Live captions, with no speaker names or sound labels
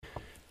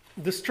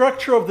the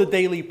structure of the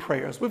daily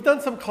prayers. We've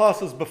done some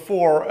classes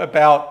before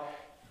about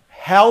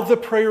how the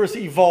prayers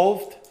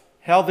evolved,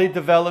 how they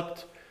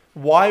developed,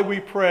 why we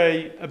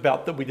pray.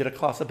 We did a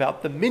class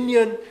about the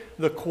minyan,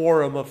 the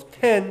quorum of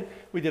 10.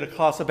 We did a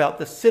class about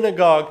the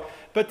synagogue.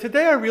 But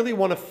today I really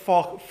want to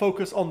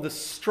focus on the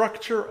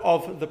structure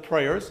of the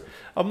prayers.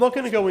 I'm not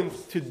going to go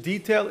into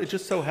detail. It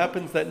just so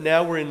happens that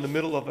now we're in the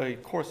middle of a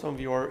course, some of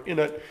you are in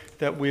it,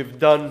 that we've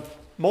done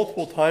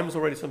multiple times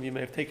already. Some of you may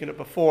have taken it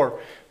before,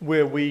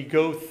 where we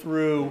go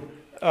through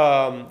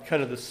kind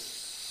of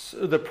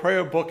the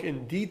prayer book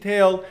in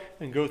detail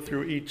and go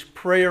through each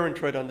prayer and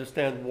try to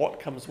understand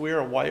what comes where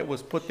and why it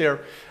was put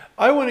there.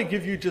 I want to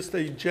give you just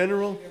a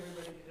general...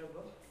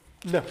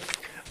 No.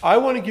 I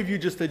want to give you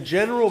just a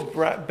general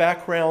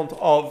background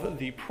of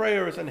the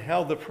prayers and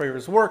how the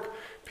prayers work.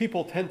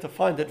 People tend to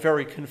find it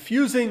very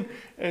confusing,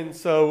 and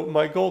so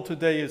my goal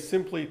today is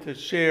simply to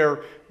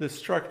share the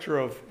structure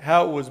of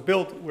how it was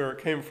built, where it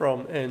came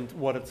from, and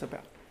what it's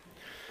about.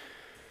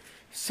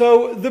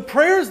 So the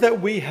prayers that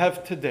we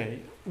have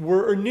today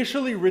were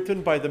initially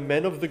written by the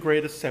men of the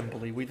Great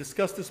Assembly. We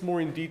discussed this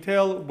more in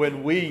detail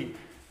when we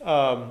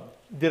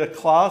did a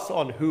class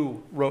on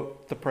who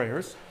wrote the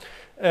prayers.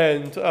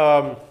 And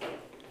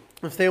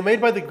they were made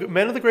by the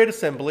men of the Great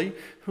Assembly,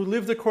 who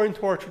lived according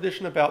to our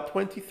tradition about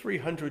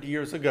 2,300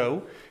 years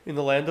ago in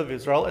the land of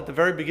Israel, at the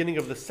very beginning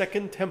of the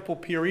Second Temple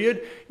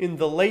period, in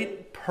the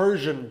late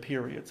Persian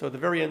period. So at the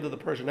very end of the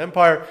Persian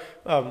Empire,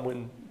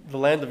 when the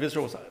land of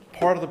Israel was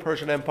part of the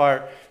Persian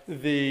Empire,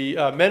 the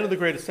men of the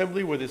Great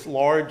Assembly were this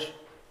large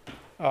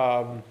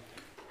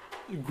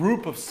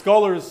group of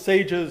scholars,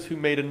 sages, who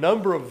made a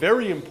number of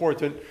very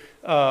important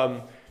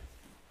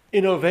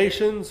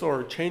innovations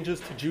or changes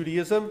to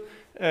Judaism.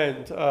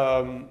 And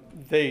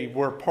they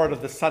were part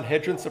of the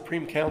Sanhedrin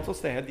Supreme Council,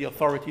 so they had the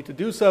authority to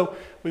do so.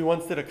 We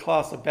once did a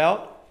class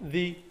about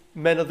the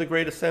men of the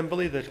Great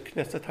Assembly, the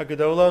Knesset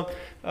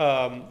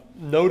HaGedolah.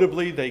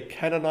 Notably, they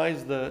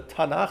canonized the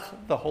Tanakh,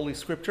 the Holy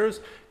Scriptures,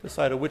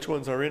 decided which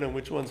ones are in and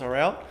which ones are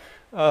out.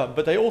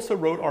 But they also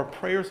wrote our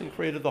prayers and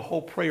created the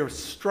whole prayer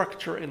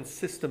structure and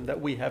system that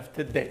we have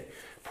today.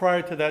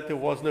 Prior to that, there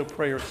was no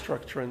prayer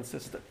structure and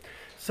system.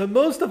 So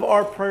most of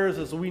our prayers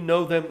as we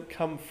know them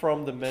come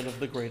from the men of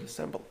the Great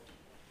Assembly.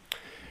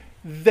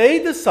 They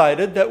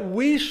decided that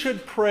we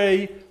should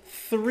pray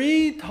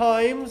 3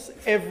 times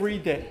every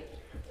day: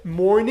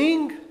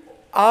 morning,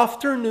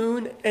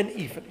 afternoon, and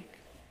evening.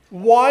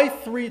 Why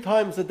 3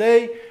 times a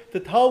day? The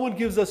Talmud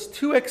gives us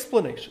 2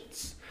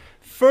 explanations.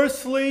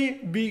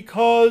 Firstly,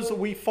 because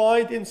we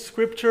find in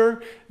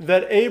Scripture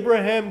that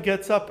Abraham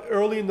gets up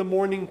early in the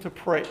morning to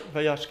pray.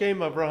 Vayashkem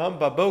Avraham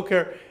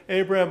baboker,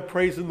 Abraham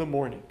prays in the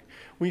morning.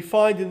 We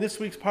find in this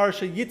week's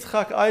parasha,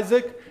 Yitzchak,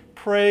 Isaac,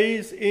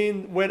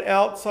 went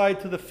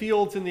outside to the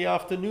fields in the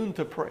afternoon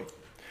to pray.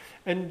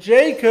 And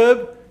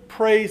Jacob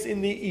prays in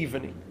the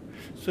evening.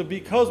 So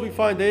because we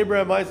find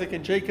Abraham, Isaac,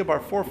 and Jacob, our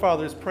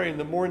forefathers, pray in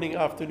the morning,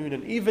 afternoon,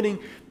 and evening,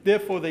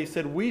 therefore they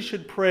said we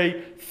should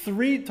pray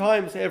 3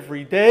 times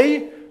every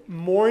day: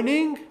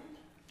 morning,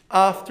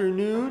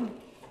 afternoon,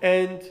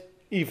 and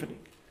evening.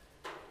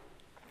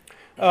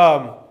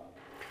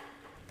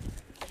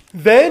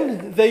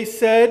 Then they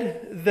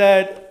said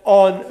that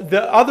on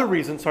the other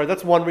reason,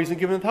 that's one reason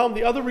given in the Talmud.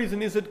 The other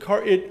reason is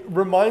it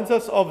reminds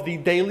us of the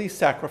daily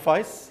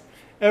sacrifice.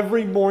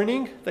 Every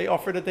morning they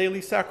offered a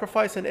daily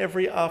sacrifice, and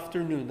every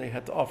afternoon they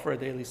had to offer a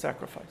daily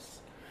sacrifice.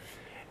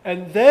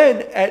 And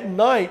then at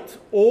night,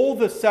 all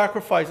the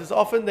sacrifices,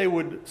 often they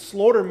would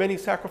slaughter many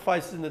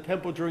sacrifices in the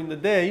temple during the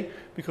day,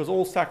 because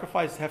all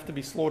sacrifices have to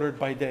be slaughtered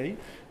by day,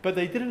 but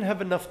they didn't have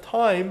enough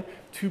time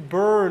to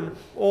burn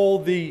all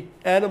the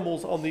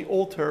animals on the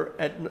altar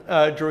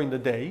during the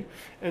day.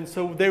 And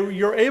so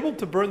you're able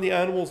to burn the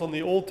animals on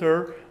the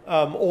altar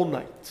all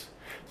night.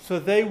 So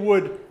they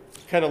would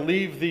kind of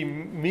leave the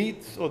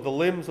meat or the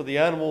limbs of the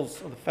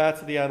animals or the fats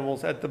of the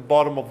animals at the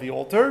bottom of the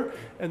altar,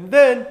 and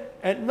then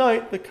at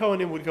night the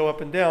Kohanim would go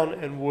up and down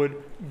and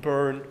would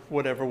burn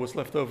whatever was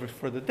left over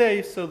for the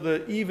day. So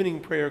the evening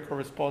prayer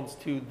corresponds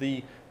to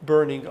the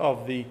burning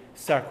of the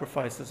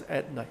sacrifices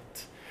at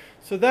night.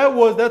 So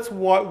that's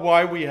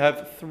why we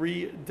have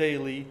 3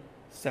 daily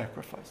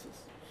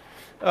sacrifices.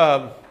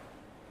 Are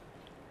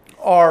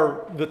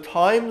the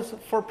times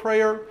for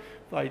prayer,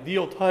 the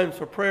ideal times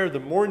for prayer? The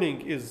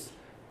morning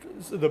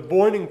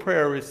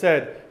prayer is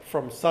said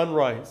from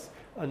sunrise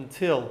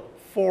until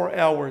 4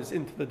 hours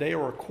into the day,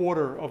 or a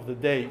quarter of the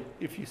day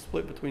if you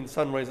split between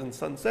sunrise and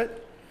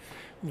sunset.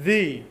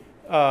 The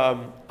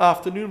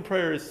afternoon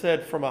prayer is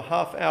said from a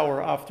half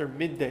hour after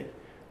midday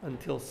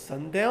until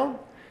sundown.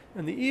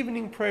 And the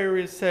evening prayer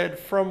is said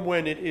from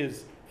when it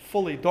is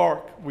fully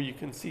dark, where you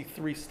can see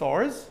 3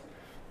 stars,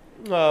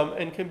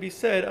 and can be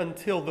said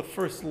until the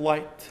first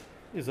light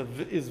is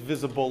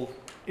visible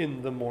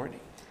in the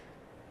morning.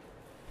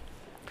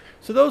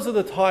 So those are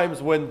the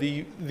times when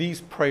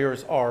these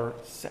prayers are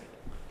said.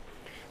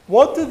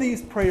 What do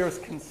these prayers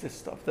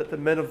consist of that the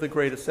men of the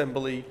Great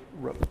Assembly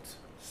wrote?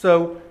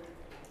 So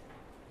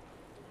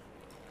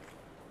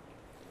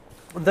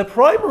the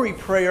primary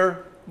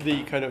prayer,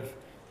 the kind of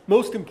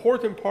most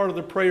important part of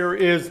the prayer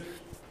is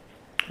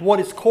what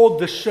is called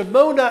the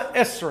Shemona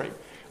Esrei,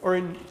 or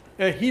in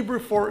Hebrew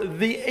for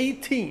the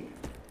 18.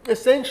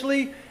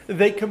 Essentially,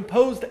 they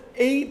composed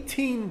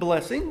 18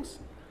 blessings,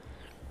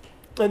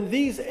 and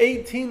these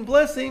 18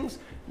 blessings,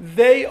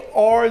 they're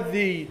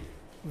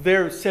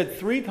said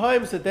 3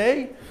 times a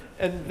day,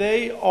 and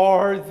they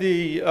are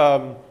the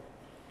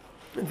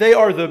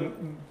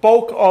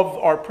bulk of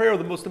our prayer,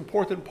 the most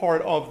important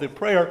part of the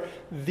prayer.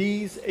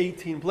 These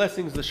 18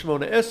 blessings, the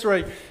Shemona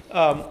Esrei,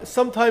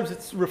 sometimes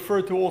it's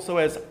referred to also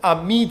as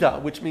Amida,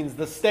 which means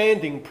the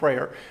standing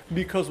prayer,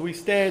 because we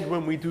stand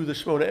when we do the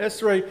Shemona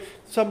Esrei.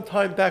 Some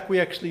time back we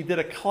actually did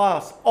a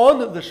class on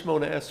the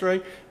Shemona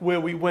Esrei where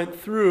we went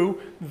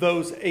through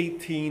those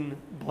 18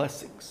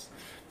 blessings.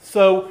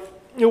 So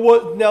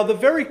now the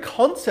very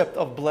concept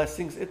of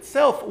blessings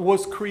itself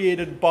was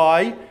created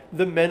by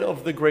the men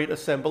of the Great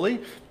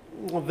Assembly.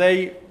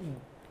 They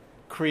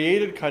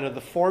created kind of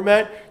the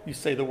format. You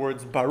say the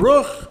words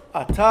Baruch,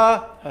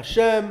 Atah,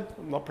 Hashem.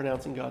 I'm not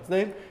pronouncing God's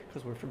name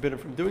because we're forbidden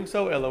from doing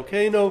so.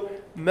 Elokeinu,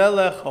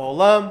 Melech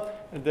Haolam,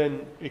 and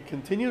then it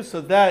continues.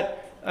 So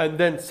that, and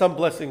then some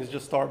blessings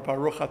just start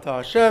Baruch Atah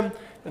Hashem.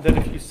 And then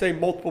if you say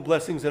multiple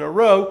blessings in a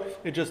row,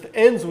 it just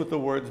ends with the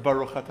words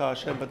Baruch Atah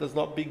Hashem, but does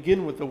not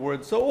begin with the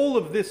words. So all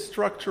of this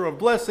structure of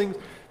blessings,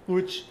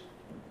 which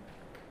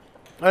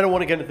I don't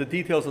want to get into the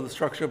details of the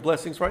structure of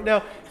blessings right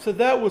now. So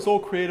that was all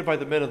created by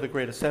the men of the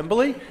Great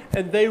Assembly.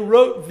 And they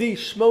wrote the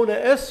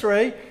Shemona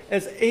Esrei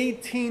as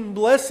 18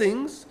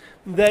 blessings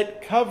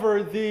that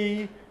cover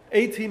the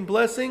 18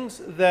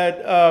 blessings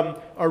that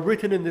are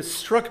written in this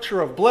structure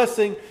of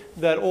blessing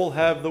that all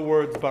have the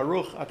words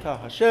Baruch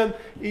Atah Hashem,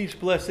 each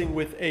blessing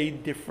with a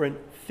different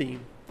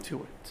theme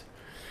to it.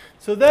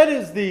 So that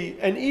is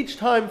and each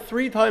time,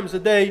 3 times a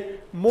day,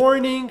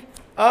 morning,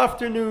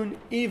 afternoon,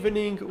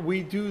 evening,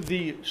 we do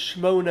the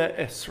Shemona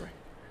Esrei.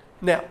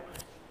 Now,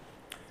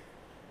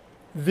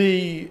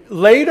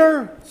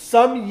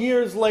 some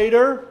years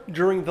later,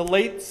 during the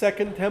late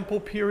Second Temple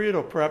period,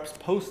 or perhaps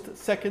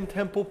post-Second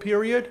Temple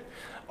period,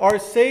 our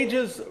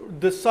sages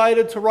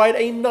decided to write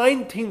a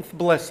 19th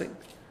blessing.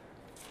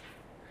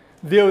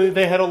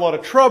 They had a lot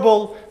of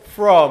trouble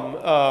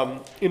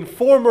from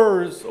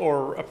informers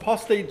or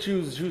apostate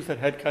Jews that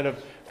had kind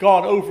of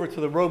gone over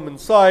to the Roman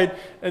side,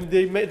 and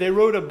they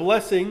wrote a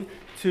blessing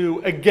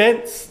to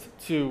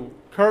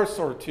curse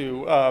or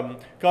to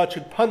God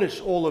should punish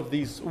all of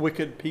these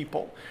wicked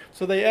people.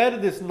 So they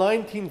added this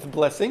 19th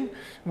blessing.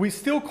 We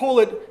still call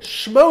it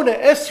Shemona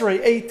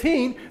Esrei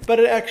 18, but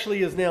it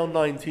actually is now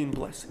 19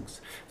 blessings.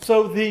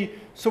 So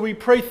we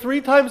pray 3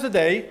 times a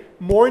day,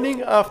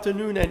 morning,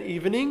 afternoon, and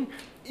evening.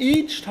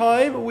 Each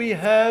time we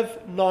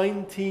have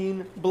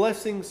 19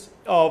 blessings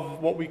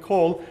of what we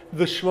call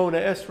the Shemona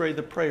Esrei,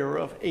 the prayer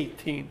of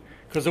 18.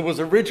 Because it was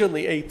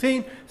originally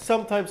 18,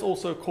 sometimes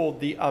also called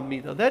the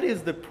Amida. That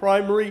is the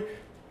primary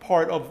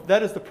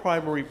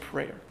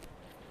prayer.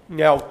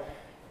 Now,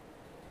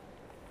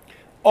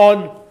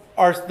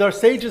 our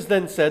sages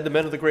then said, the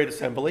men of the Great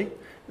Assembly,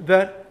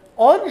 that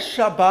on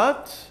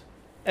Shabbat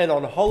and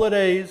on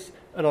holidays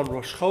and on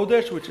Rosh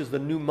Chodesh, which is the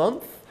new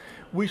month,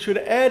 we should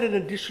add an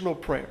additional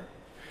prayer.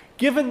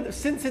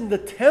 Since in the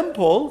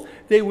temple,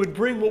 they would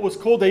bring what was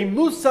called a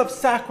Musaf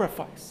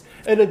sacrifice,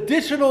 an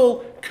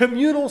additional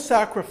communal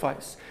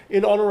sacrifice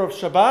in honor of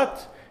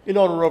Shabbat, in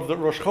honor of the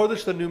Rosh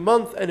Chodesh, the new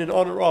month, and in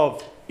honor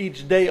of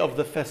each day of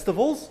the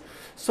festivals.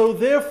 So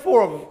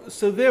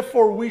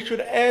therefore, we should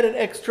add an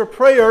extra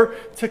prayer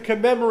to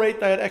commemorate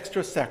that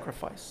extra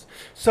sacrifice.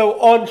 So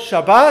on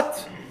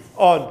Shabbat,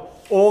 on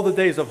all the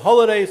days of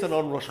holidays, and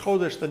on Rosh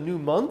Chodesh, the new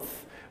month,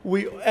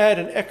 we add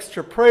an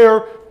extra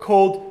prayer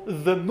called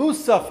the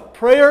Musaf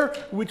prayer,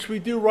 which we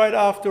do right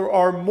after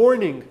our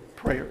morning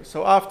prayer.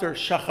 So after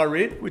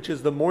Shacharit, which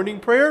is the morning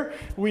prayer,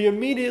 we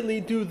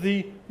immediately do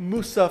the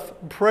Musaf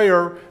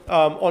prayer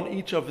on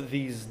each of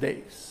these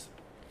days.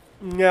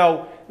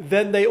 Now,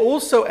 then they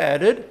also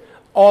added,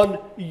 on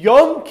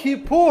Yom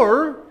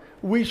Kippur,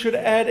 we should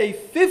add a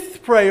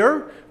 5th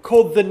prayer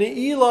called the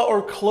Ne'ilah,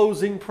 or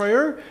closing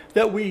prayer,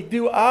 that we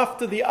do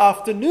after the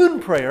afternoon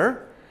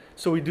prayer.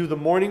 So we do the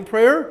morning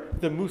prayer,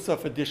 the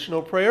Musaf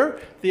additional prayer,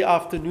 the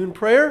afternoon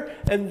prayer,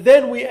 and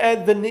then we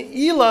add the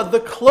Ne'ilah, the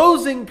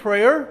closing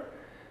prayer,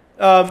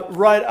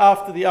 right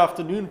after the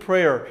afternoon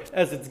prayer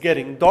as it's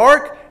getting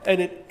dark, and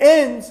it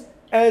ends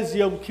as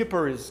Yom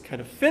Kippur is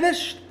kind of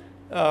finished,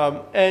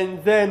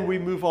 and then we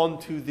move on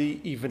to the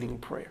evening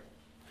prayer.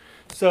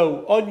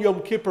 So on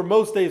Yom Kippur,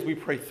 most days we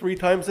pray 3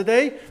 times a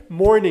day,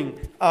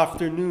 morning,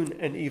 afternoon,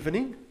 and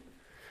evening.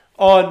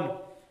 On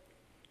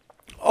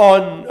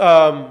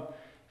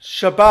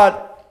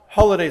Shabbat,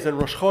 holidays, and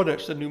Rosh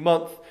Chodesh, the new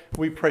month,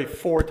 we pray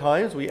 4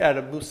 times. We add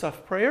a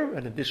Musaf prayer,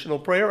 an additional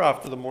prayer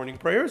after the morning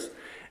prayers.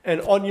 And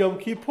on Yom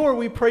Kippur,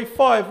 we pray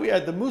 5. We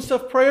add the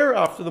Musaf prayer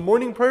after the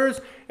morning prayers,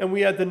 and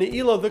we add the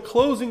Ne'ilah, the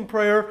closing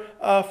prayer,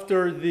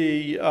 after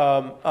the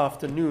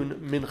afternoon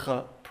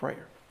Mincha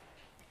prayer.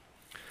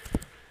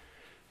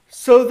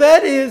 So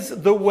that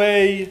is the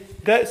way,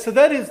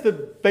 that is the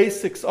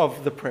basics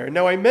of the prayer.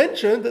 Now I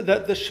mentioned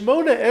that the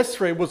Shemona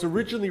Esrei was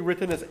originally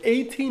written as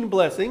 18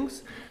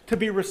 blessings to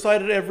be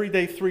recited every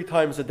day 3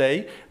 times a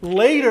day.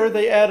 Later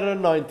they added a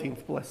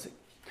 19th blessing.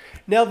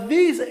 Now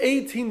these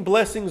 18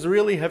 blessings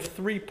really have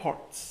 3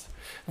 parts.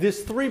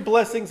 There's 3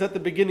 blessings at the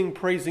beginning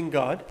praising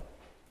God.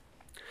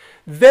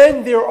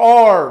 Then there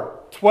are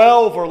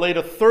 12 or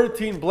later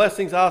 13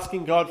 blessings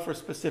asking God for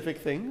specific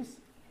things.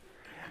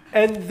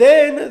 And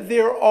then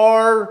there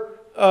are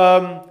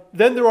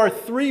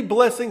 3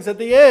 blessings at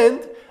the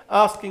end,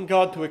 asking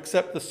God to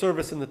accept the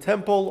service in the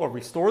temple or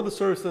restore the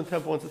service in the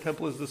temple once the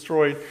temple is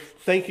destroyed,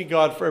 thanking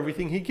God for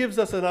everything He gives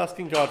us and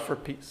asking God for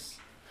peace.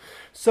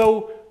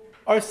 So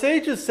our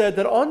sages said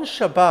that on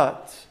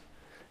Shabbat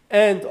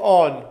and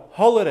on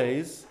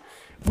holidays,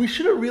 we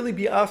shouldn't really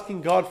be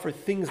asking God for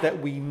things that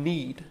we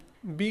need,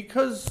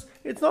 because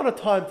it's not a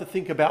time to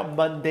think about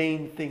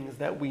mundane things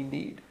that we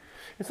need.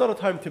 It's not a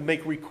time to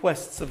make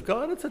requests of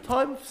God. It's a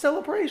time of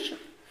celebration.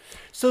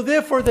 So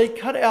therefore, they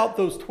cut out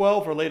those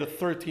 12 or later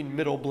 13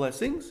 middle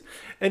blessings,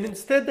 and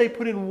instead they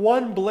put in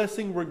 1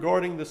 blessing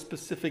regarding the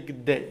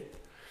specific day.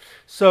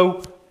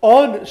 So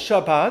on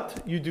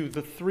Shabbat, you do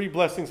the 3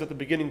 blessings at the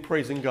beginning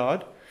praising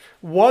God,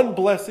 1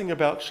 blessing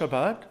about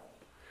Shabbat,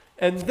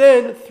 and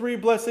then 3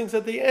 blessings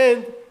at the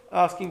end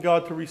asking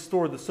God to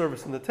restore the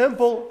service in the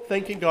temple,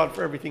 thanking God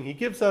for everything He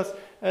gives us,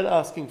 and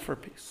asking for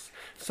peace.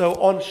 So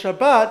on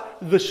Shabbat,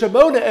 the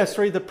Shemona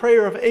Esrei, the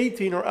prayer of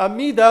 18 or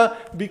Amida,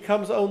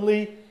 becomes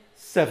only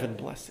 7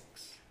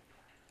 blessings.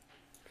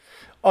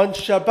 On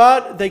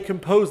Shabbat, they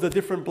compose the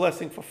different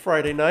blessing for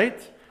Friday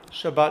night,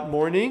 Shabbat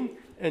morning,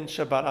 and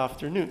Shabbat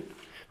afternoon.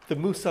 The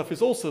Musaf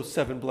is also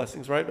 7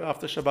 blessings, right?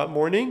 After Shabbat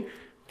morning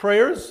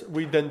prayers,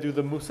 we then do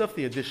the Musaf,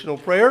 the additional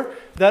prayer.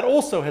 That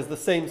also has the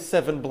same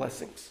 7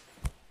 blessings.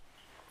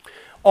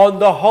 On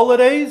the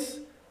holidays,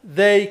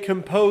 they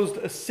composed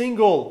a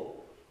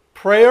single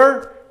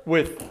prayer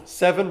with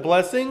 7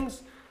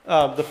 blessings.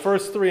 The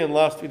first 3 and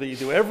last 3 that you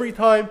do every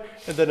time,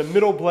 and then a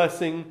middle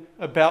blessing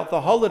about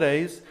the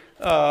holidays.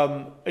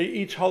 There's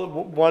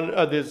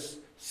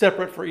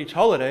separate for each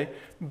holiday,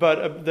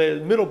 but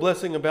the middle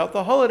blessing about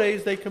the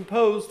holidays they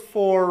composed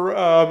for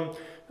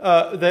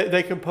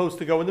they composed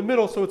to go in the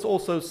middle, so it's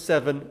also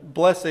 7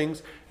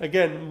 blessings.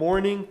 Again,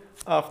 morning,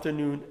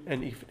 afternoon,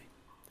 and evening.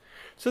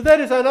 So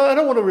that is, I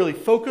don't want to really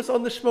focus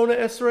on the Shemona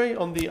Esrei,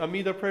 on the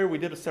Amida prayer. We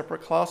did a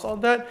separate class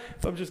on that,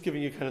 but I'm just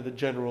giving you kind of the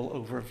general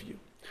overview.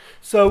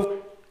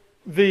 So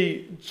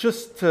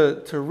just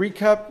to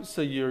recap,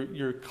 so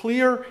you're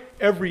clear,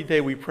 every day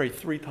we pray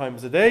 3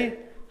 times a day.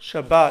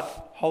 Shabbat,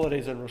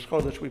 holidays, and Rosh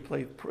Chodesh, we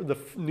pray the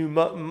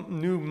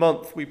new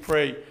month, we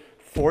pray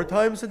 4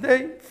 times a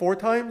day, 4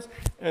 times,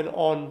 and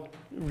on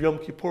Yom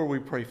Kippur we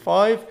pray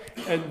 5.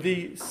 And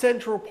the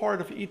central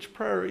part of each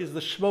prayer is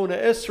the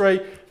Shemona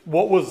Esrei,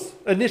 what was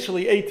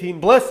initially 18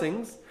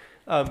 blessings,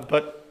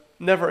 but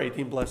never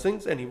 18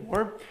 blessings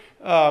anymore,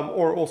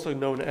 or also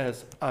known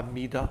as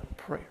Amida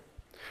prayer.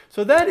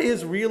 So that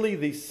is really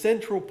the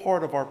central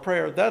part of our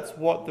prayer. That's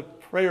what the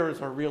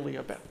prayers are really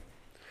about.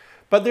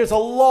 But there's a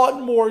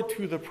lot more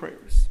to the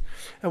prayers.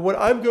 And what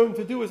I'm going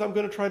to do is I'm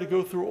going to try to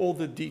go through all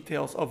the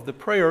details of the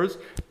prayers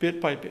bit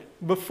by bit.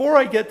 Before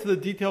I get to the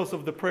details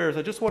of the prayers,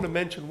 I just want to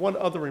mention one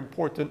other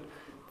important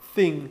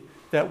thing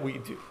that we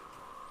do.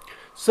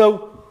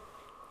 So,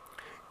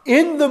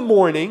 in the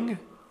morning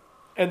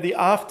and the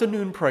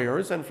afternoon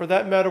prayers, and for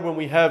that matter when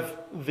we have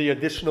the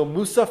additional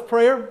Musaf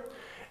prayer,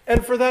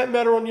 and for that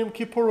matter on Yom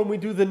Kippur when we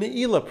do the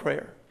Ne'ilah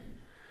prayer,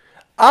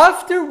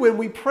 when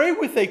we pray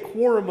with a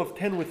quorum of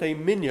 10 with a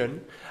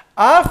minyan,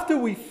 after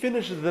we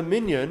finish the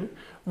minyan,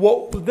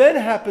 what then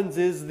happens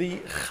is the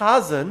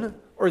chazan,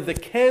 or the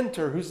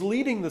cantor who's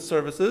leading the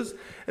services,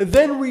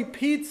 then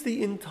repeats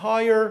the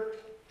entire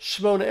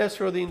Shemona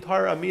Esrei, or the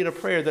entire Amida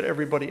prayer that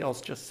everybody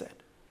else just said,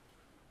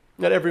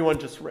 that everyone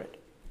just read.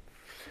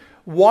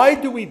 Why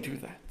do we do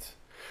that?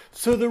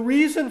 So the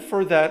reason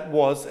for that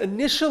was,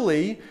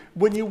 initially,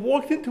 when you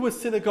walked into a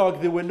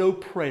synagogue, there were no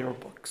prayer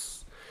books.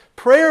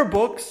 Prayer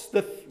books,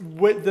 the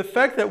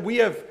fact that we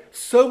have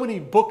so many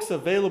books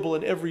available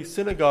in every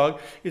synagogue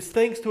is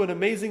thanks to an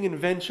amazing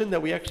invention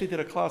that we actually did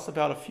a class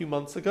about a few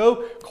months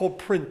ago called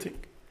printing.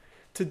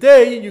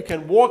 Today, you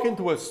can walk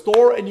into a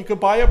store and you can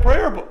buy a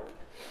prayer book.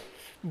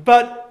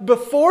 But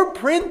before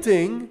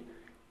printing,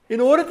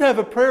 in order to have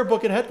a prayer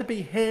book, it had to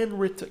be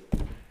handwritten.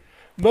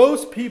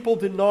 Most people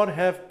did not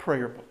have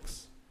prayer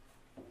books.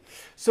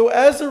 So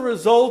as a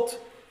result,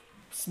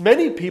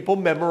 many people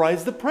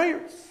memorized the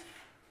prayers.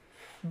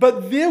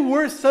 But there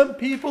were some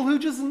people who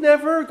just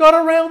never got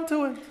around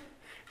to it.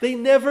 They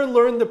never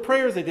learned the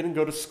prayers. They didn't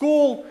go to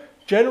school.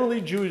 Generally,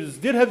 Jews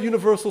did have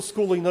universal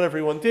schooling. Not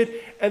everyone did.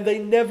 And they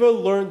never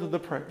learned the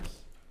prayers.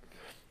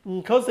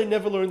 And because they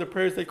never learned the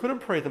prayers, they couldn't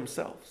pray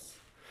themselves.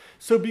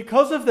 So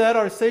because of that,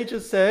 our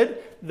sages said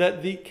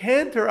that the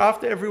cantor,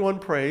 after everyone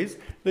prays,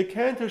 the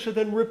cantor should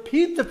then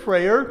repeat the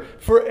prayer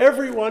for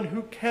everyone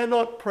who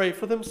cannot pray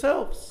for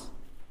themselves.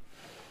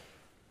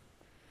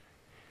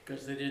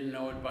 Because they didn't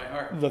know it by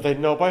heart. No, they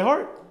know by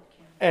heart.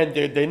 and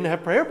they didn't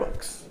have prayer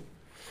books.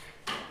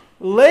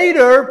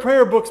 Later,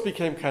 prayer books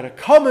became kind of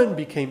common,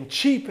 became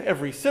cheap.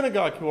 Every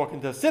synagogue, you walk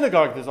into a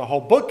synagogue, there's a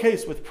whole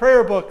bookcase with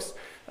prayer books.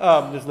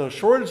 There's no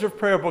shortage of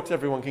prayer books.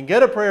 Everyone can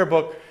get a prayer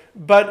book.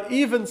 But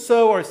even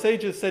so, our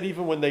sages said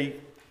even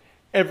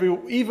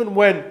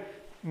when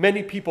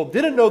many people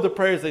didn't know the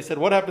prayers, they said,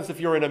 what happens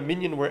if you're in a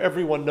minyan where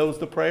everyone knows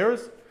the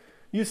prayers?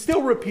 You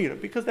still repeat it,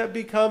 because they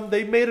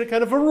made it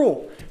kind of a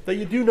rule that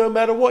you do no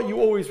matter what, you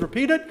always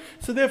repeat it.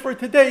 So therefore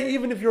today,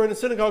 even if you're in a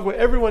synagogue where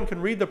everyone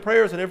can read the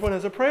prayers and everyone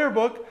has a prayer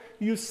book,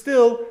 you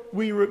still,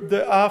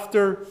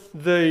 after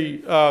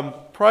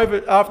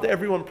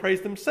everyone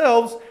prays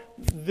themselves,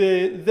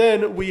 then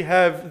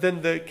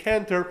the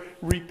cantor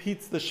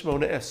repeats the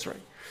Shemona Esrei.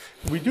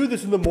 We do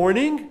this in the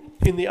morning,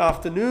 in the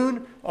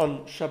afternoon, on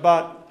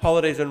Shabbat,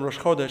 holidays, and Rosh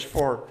Chodesh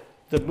for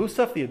the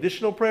Musaf, the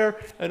additional prayer,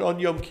 and on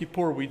Yom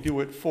Kippur we do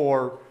it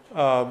for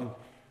the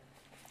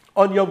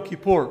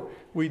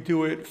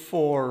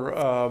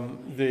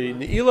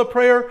Ne'ilah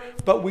prayer,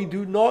 but we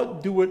do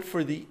not do it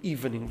for the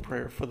evening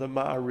prayer, for the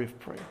Ma'ariv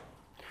prayer.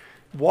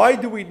 Why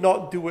do we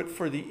not do it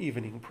for the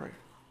evening prayer?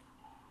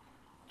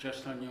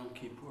 Just on Yom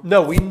Kippur?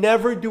 No, we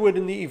never do it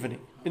in the evening.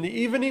 In the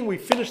evening we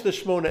finish the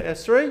Shemona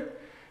Esrei,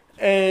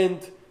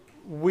 and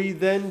we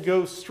then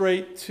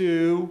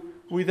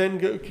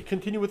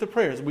continue with the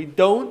prayers.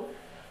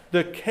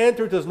 The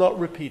cantor does not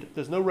repeat it.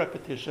 There's no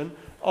repetition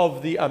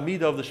of the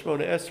Amidah of the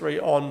Shemona Esrei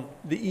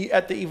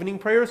at the evening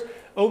prayers,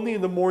 only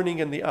in the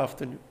morning and the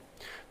afternoon.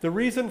 The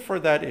reason for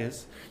that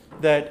is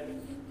that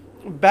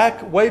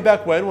way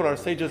back when our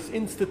sages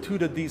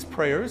instituted these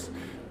prayers,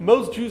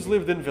 most Jews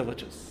lived in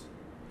villages.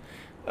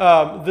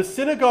 The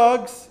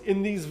synagogues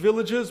in these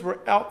villages were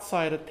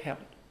outside of town.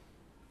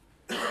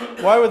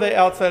 Why were they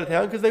outside of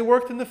town? Because they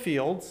worked in the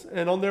fields,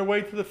 and on their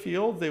way to the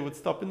field, they would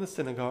stop in the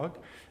synagogue,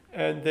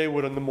 and they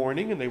would in the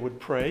morning, and they would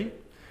pray,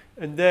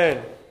 and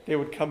then they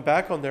would come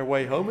back on their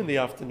way home in the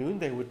afternoon,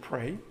 they would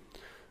pray.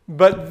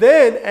 But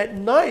then at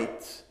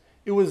night,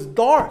 it was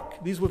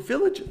dark. These were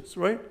villages,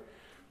 right?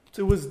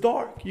 So it was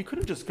dark. You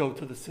couldn't just go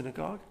to the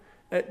synagogue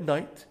at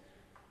night.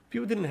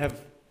 People didn't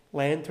have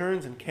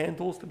lanterns and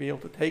candles to be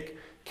able to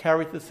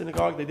carry to the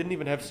synagogue. They didn't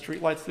even have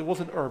streetlights. It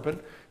wasn't urban.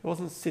 It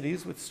wasn't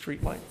cities with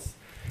streetlights.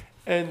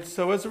 And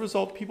so as a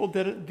result, people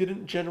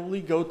didn't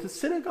generally go to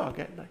synagogue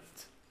at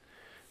night.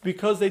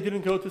 Because they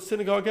didn't go to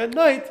synagogue at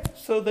night,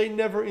 so they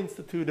never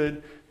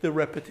instituted the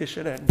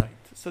repetition at night.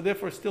 So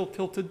therefore, still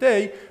till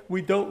today,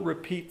 we don't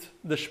repeat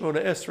the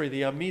Shemona Esrei,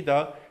 the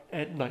Amidah,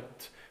 at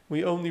night.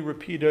 We only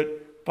repeat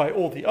it by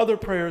all the other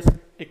prayers,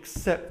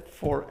 except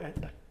for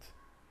at night.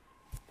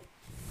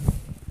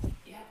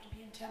 You have to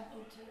be in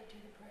temple to do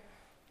the prayer.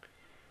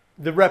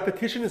 The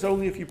repetition is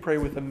only if you pray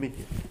with a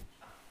minyan.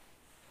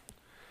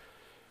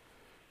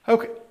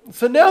 Okay,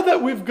 so now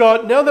that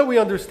we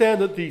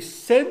understand that the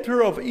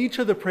center of each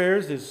of the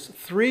prayers is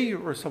 3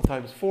 or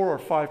sometimes 4 or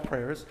 5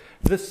 prayers,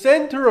 the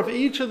center of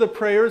each of the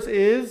prayers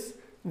is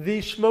the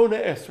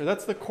Shemona Esrei.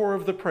 That's the core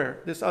of the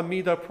prayer, this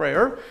Amidah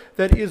prayer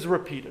that is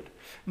repeated.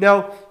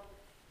 Now,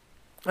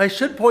 I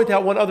should point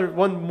out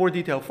one more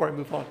detail before I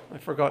move on. I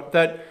forgot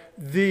that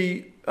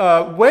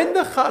when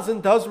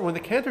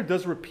the cantor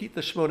does repeat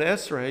the Shemona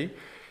Esrei,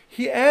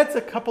 he adds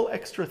a couple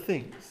extra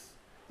things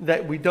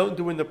that we don't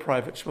do in the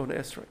private Shemona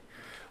Esrei.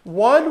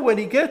 One, when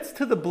he gets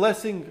to the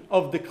blessing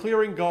of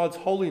declaring God's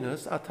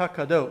holiness, Ata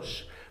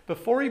Kadosh,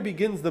 before he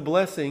begins the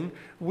blessing,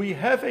 we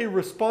have a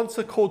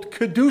responsa called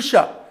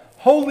Kedusha,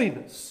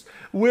 holiness,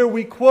 where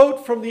we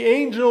quote from the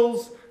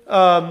angels,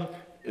 from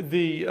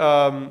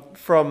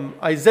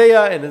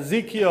Isaiah and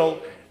Ezekiel,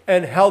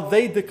 and how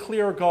they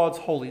declare God's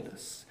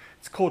holiness.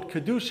 It's called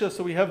Kedusha,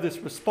 so we have this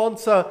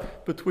responsa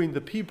between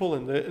the people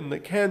and the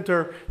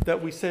cantor that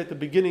we say at the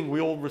beginning,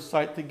 we all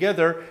recite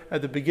together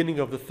at the beginning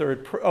of the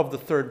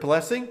third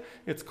blessing.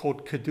 It's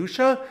called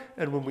Kedusha,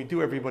 and when we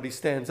do, everybody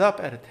stands up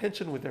at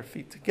attention with their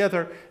feet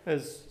together,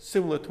 as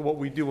similar to what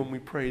we do when we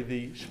pray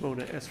the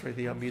Shemona Esrei,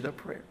 the Amidah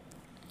prayer.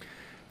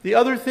 The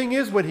other thing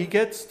is, when he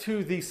gets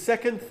to the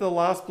second to the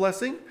last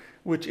blessing,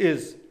 which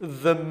is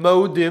the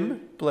Modim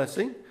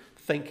blessing,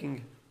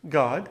 thanking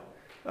God,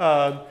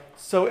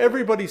 so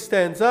everybody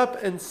stands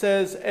up and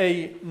says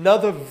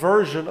another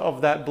version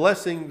of that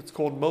blessing. It's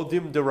called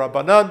Modim de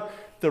Rabbanan,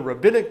 the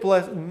rabbinic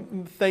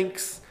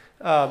thanks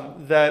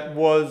that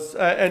was,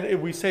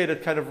 and we say it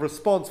as kind of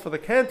response for the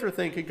cantor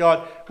thanking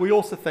God. We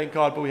also thank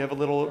God, but we have a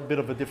little bit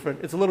of a different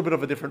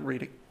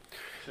reading.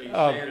 So you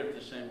say it at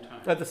the same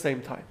time? At the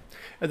same time.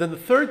 And then the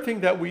third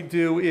thing that we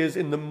do is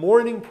in the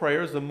morning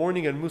prayers, the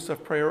morning and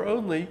Musaf prayer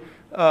only,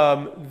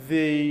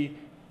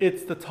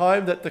 it's the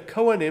time that the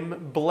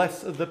Kohanim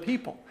bless the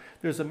people.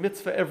 There's a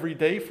mitzvah every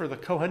day for the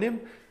Kohanim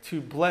to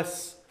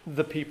bless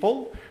the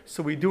people.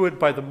 So we do it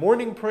by the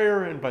morning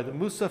prayer and by the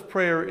Musaf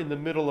prayer in the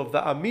middle of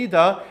the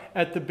Amidah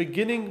at the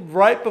beginning,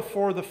 right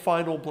before the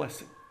final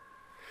blessing.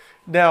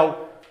 Now,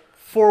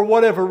 for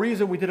whatever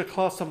reason, we did a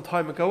class some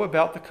time ago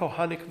about the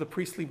Kohanic, the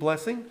priestly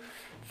blessing.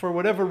 For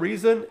whatever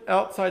reason,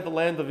 outside the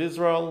land of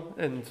Israel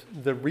and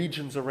the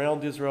regions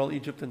around Israel,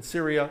 Egypt and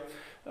Syria,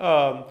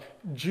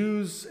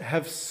 Jews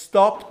have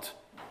stopped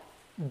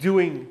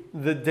doing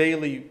the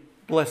daily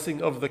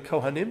blessing of the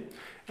Kohanim,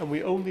 and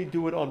we only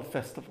do it on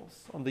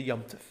festivals, on the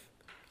Yom Tov.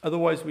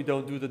 Otherwise, we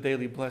don't do the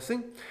daily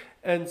blessing.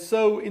 And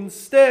so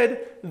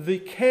instead, the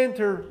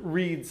cantor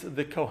reads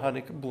the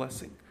Kohanic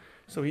blessing.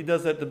 So he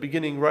does that at the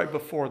beginning, right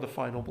before the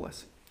final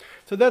blessing.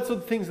 So that's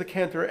what the things the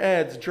cantor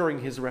adds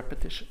during his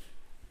repetition.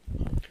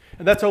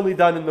 And that's only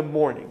done in the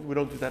morning. We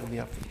don't do that in the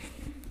afternoon.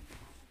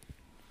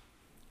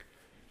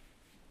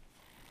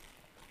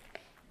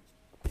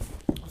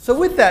 So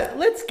with that,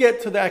 let's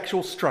get to the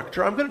actual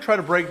structure. I'm going to try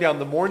to break down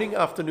the morning,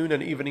 afternoon,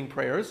 and evening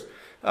prayers.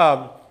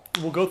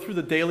 We'll go through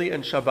the daily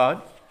and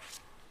Shabbat.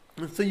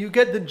 And so you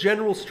get the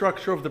general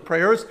structure of the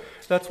prayers.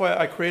 That's why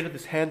I created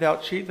this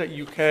handout sheet that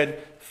you can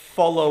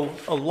follow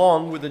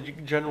along with the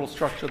general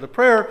structure of the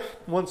prayer.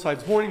 One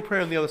side's morning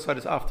prayer, and the other side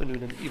is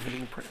afternoon and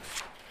evening prayer.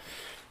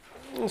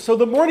 So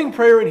the morning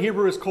prayer in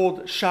Hebrew is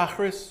called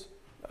Shachris,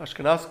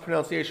 Ashkenazic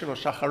pronunciation, or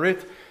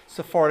Shacharit,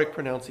 Sephardic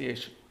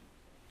pronunciation.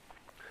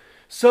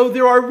 So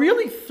there are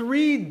really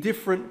three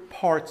different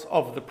parts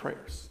of the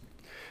prayers.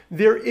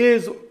 There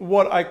is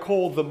what I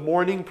call the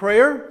morning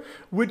prayer,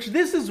 which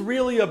this is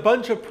really a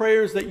bunch of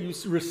prayers that you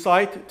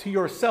recite to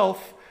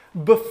yourself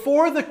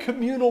before the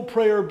communal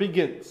prayer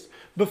begins.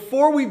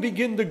 Before we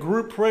begin the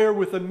group prayer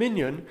with a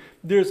minyan,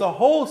 there's a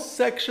whole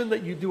section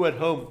that you do at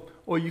home,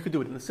 or you could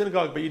do it in the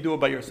synagogue, but you do it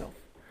by yourself.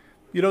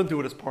 You don't do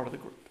it as part of the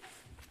group.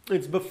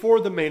 It's before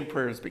the main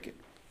prayers begin.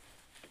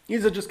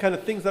 These are just kind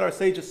of things that our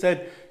sages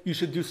said you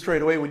should do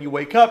straight away when you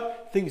wake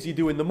up, things you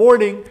do in the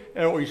morning,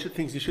 or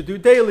things you should do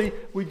daily.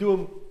 We do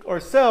them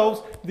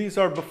ourselves. These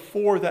are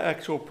before the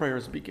actual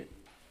prayers begin.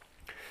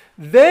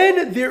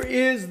 Then there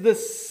is the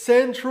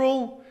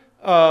central,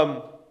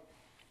 what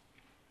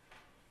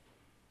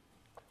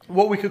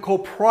we could call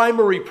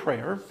primary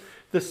prayer,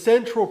 the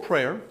central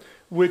prayer,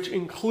 which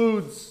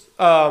includes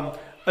a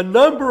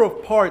number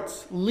of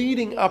parts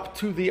leading up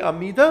to the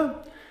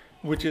Amidah,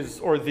 which is,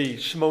 or the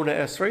Shemona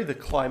Esrei, the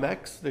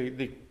climax,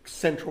 the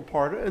central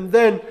part. And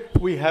then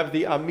we have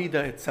the Amidah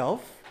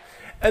itself.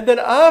 And then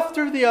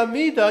after the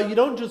Amidah, you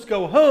don't just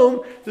go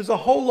home. There's a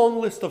whole long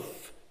list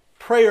of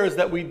prayers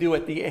that we do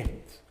at the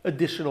end,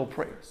 additional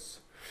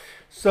prayers.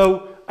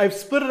 So I've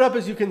split it up,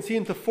 as you can see,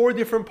 into four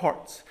different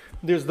parts.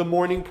 There's the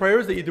morning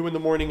prayers that you do in the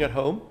morning at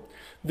home.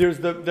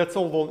 That's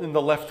all in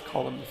the left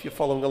column, if you're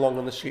following along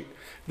on the sheet.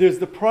 There's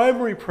the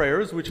primary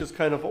prayers, which is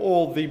kind of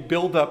all the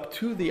build-up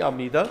to the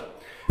Amidah.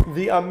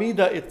 The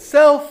Amidah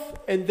itself,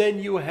 and then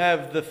you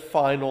have the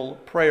final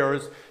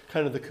prayers,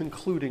 kind of the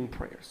concluding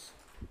prayers.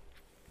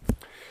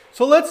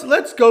 So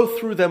let's go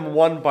through them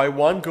one by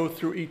one, go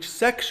through each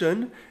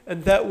section,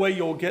 and that way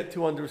you'll get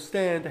to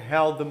understand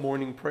how the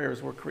morning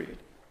prayers were created.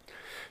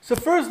 So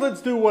first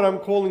let's do what I'm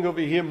calling over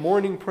here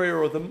morning prayer,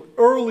 or the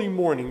early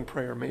morning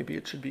prayer, maybe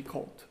it should be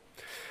called.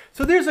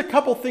 So there's a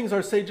couple things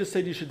our sages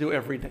said you should do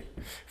every day.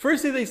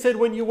 Firstly, they said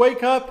when you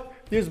wake up,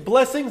 there's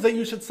blessings that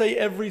you should say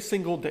every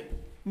single day.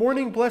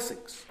 Morning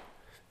blessings.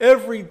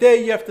 Every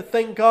day you have to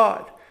thank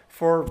God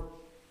for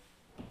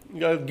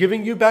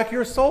giving you back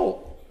your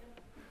soul,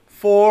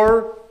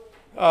 for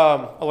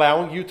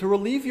allowing you to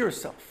relieve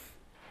yourself.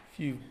 If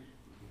you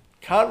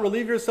can't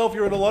relieve yourself,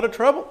 you're in a lot of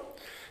trouble.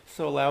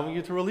 So allowing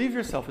you to relieve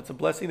yourself, it's a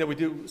blessing that we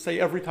do say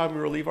every time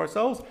we relieve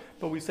ourselves,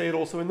 but we say it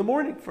also in the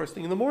morning, first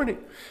thing in the morning.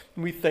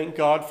 We thank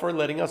God for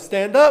letting us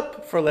stand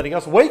up, for letting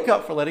us wake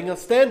up, for letting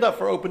us stand up,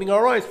 for opening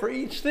our eyes, for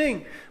each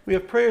thing. We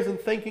have prayers and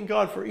thanking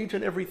God for each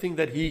and everything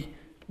that He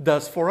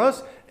does for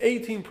us.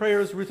 18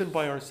 prayers written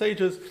by our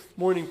sages,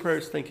 morning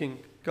prayers thanking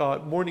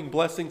God, morning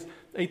blessings,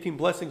 18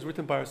 blessings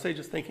written by our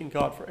sages thanking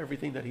God for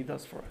everything that He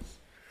does for us.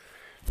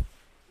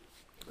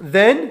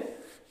 Then,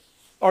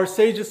 our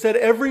sages said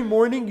every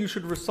morning you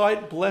should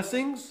recite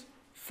blessings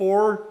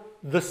for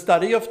the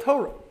study of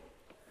Torah.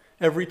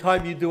 Every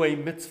time you do a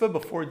mitzvah,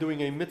 before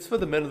doing a mitzvah,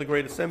 the men of the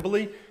Great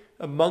Assembly,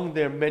 among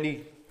their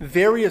many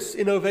various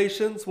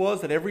innovations, was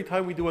that every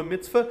time we do a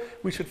mitzvah,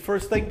 we should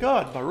first thank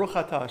God. Baruch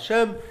atah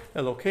Hashem,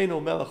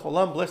 Elokeinu melech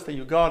olam, blessed are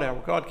you God, our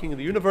God, King of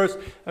the universe,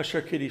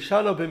 asher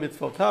kiddushanu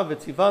b'mitzvotav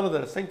v'tzivanu,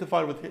 that has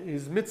sanctified with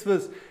His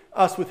mitzvahs,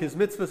 us with His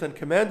mitzvahs, and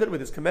commanded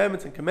with His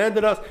commandments, and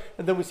commanded us,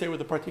 and then we say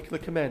with a particular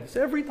command.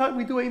 So every time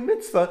we do a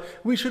mitzvah,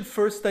 we should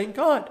first thank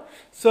God.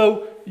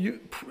 So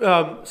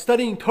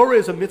studying Torah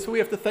is a mitzvah. We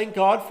have to thank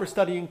God for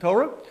studying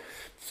Torah.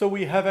 So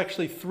we have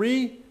actually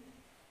three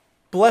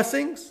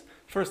blessings.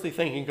 Firstly,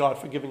 thanking God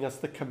for giving us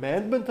the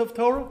commandment of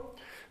Torah.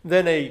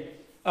 Then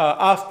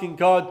asking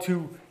God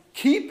to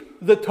keep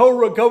the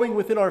Torah going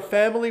within our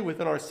family,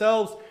 within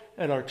ourselves,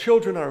 and our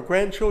children, our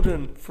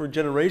grandchildren, for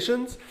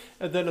generations.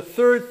 And then a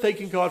third,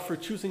 thanking God for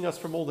choosing us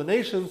from all the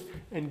nations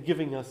and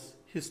giving us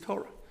His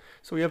Torah.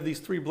 So we have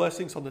these three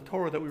blessings on the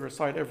Torah that we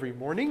recite every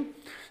morning,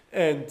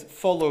 and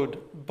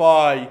followed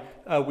by,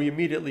 we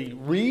immediately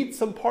read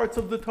some parts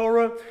of the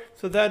Torah.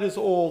 So that is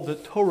all the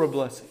Torah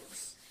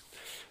blessings.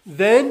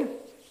 Then,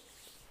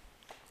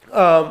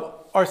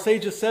 our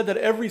sages said that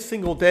every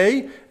single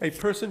day a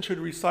person should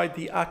recite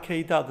the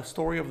Akedah, the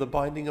story of the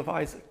binding of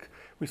Isaac.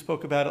 We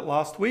spoke about it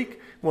last week.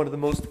 One of the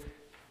most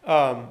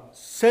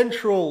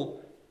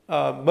central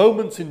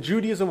moments in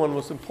Judaism, one of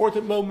the most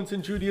important moments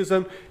in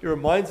Judaism. It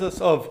reminds us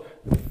of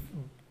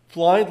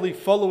blindly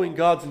following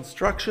God's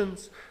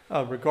instructions,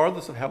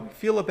 regardless of how we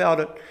feel about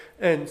it.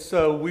 And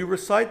so we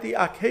recite the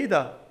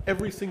Akedah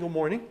every single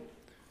morning.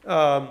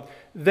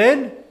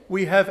 Then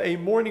we have a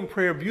morning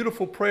prayer,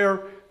 beautiful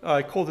prayer.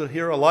 I called it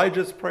here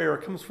Elijah's prayer.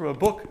 It comes from a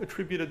book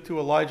attributed to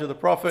Elijah the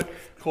prophet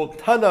called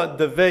Tana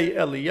Devei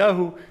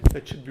Eliyahu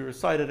that should be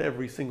recited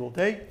every single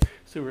day.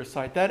 So we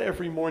recite that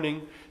every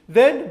morning.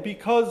 Then,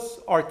 because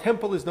our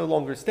temple is no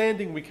longer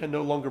standing, we can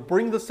no longer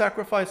bring the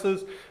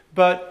sacrifices,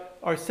 but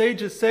our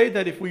sages say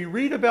that if we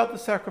read about the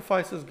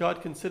sacrifices,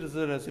 God considers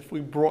it as if we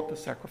brought the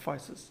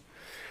sacrifices.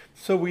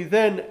 So we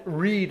then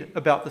read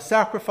about the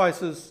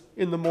sacrifices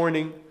in the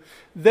morning.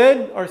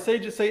 Then our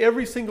sages say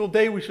every single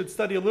day we should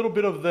study a little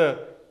bit of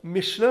the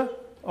Mishnah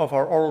of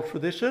our oral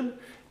tradition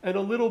and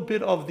a little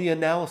bit of the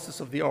analysis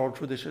of the oral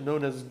tradition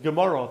known as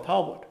Gemara,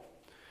 Talmud.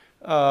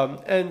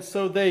 And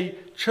so they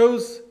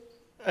chose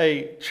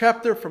a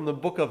chapter from the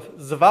book of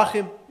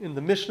Zvachim in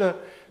the Mishnah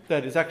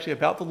that is actually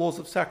about the laws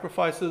of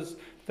sacrifices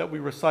that we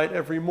recite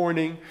every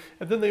morning.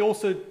 And then they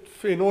also,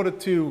 in order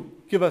to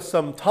give us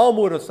some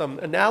Talmud or some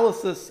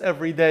analysis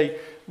every day,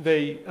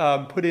 they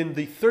put in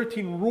the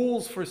 13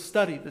 rules for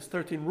study. There's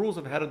 13 rules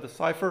of how to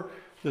decipher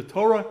the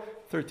Torah,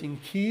 13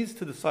 keys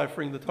to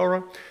deciphering the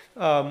Torah.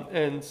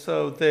 And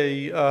so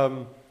they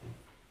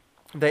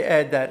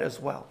add that as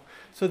well.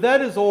 So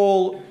that is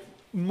all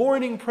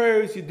morning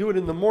prayers. You do it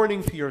in the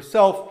morning to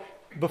yourself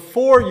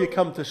before you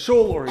come to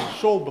shul, or in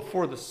shul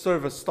before the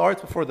service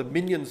starts, before the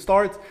minyan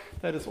starts.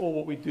 That is all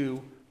what we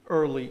do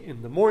early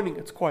in the morning.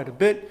 It's quite a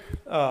bit,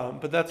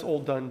 but that's all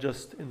done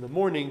just in the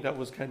morning. That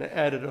was kind of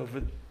added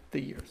over the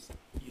years.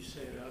 You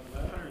say it out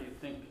loud or you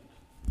think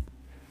it?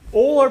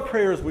 All our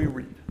prayers we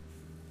read.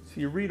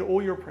 So you read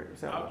all your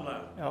prayers out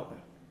loud. Out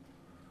loud.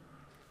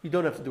 You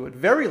don't have to do it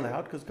very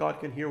loud because God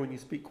can hear when you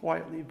speak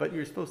quietly, but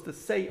you're supposed to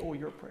say all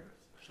your prayers.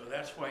 So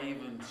that's why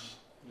even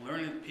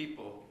learned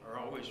people are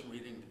always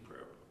reading the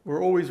prayer.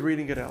 We're always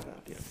reading it out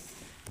loud, yes.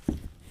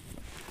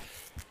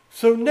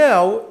 So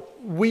now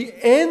we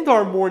end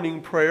our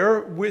morning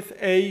prayer with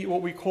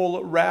what we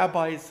call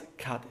Rabbi's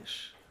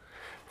Kaddish.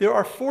 There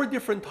are 4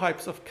 different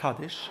types of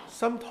Kaddish.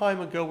 Some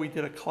time ago we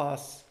did a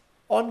class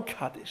on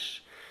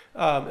Kaddish,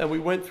 and we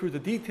went through the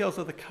details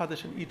of the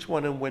Kaddish in each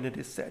one and when it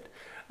is said.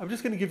 I'm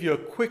just going to give you a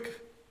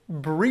quick,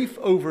 brief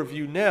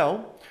overview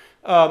now.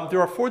 There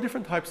are 4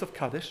 different types of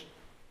Kaddish.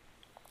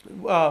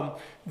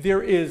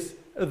 There is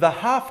the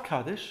half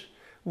Kaddish,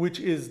 which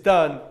is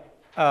done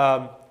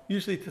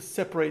usually to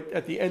separate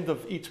at the end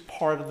of each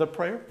part of the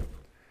prayer.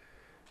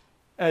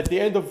 At the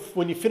end of,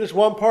 when you finish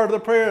one part of the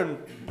prayer and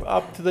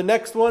up to the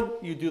next one,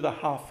 you do the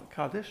half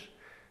Kaddish.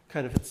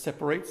 Kind of it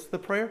separates the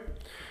prayer.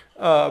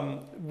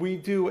 We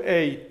do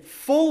a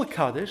full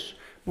Kaddish,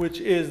 which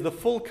is, the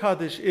full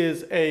Kaddish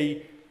is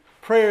a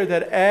prayer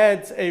that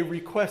adds a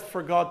request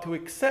for God to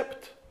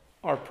accept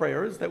our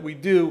prayers that we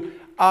do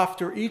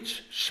after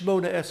each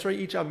Shmona Esrei,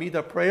 each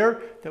Amidah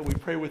prayer that we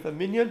pray with a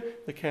minyan.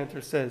 The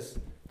cantor says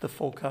the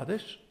full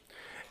Kaddish.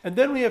 And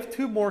then we have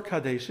 2 more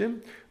Kaddishim.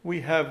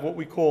 We have what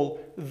we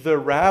call the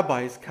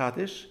Rabbi's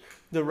Kaddish.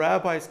 The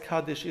Rabbi's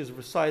Kaddish is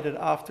recited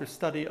after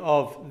study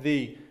of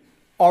the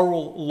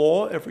oral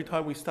law. Every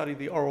time we study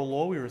the oral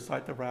law, we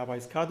recite the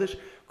Rabbi's Kaddish,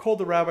 called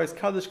the Rabbi's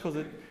Kaddish because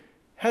it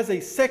has a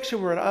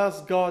section where it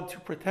asks God to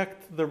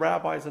protect the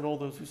rabbis and all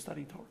those who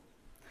study Torah.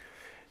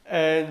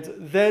 And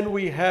then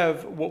we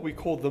have what we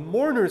call the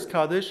Mourner's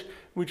Kaddish,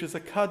 which is a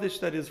Kaddish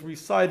that is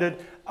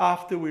recited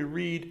after we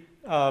read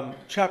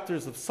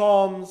chapters of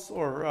Psalms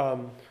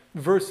or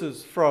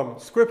verses from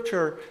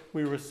Scripture.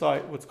 We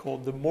recite what's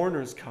called the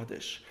Mourner's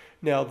Kaddish.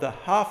 Now, the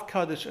half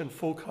Kaddish and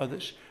full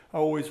Kaddish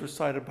are always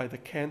recited by the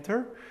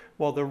cantor,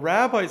 while the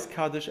Rabbi's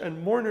Kaddish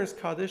and Mourner's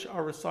Kaddish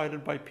are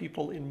recited by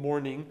people in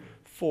mourning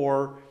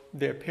for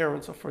their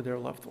parents or for their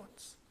loved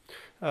ones.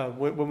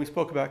 When we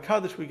spoke about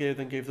Kaddish, we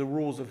gave the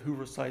rules of who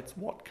recites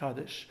what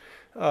Kaddish.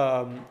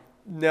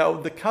 Now,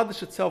 the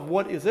Kaddish itself,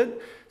 what is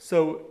it?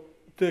 So,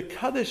 the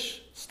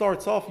Kaddish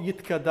starts off,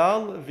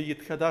 Yitkadal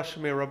v'yitkadash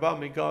me Rabbah,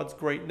 may God's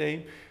great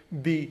name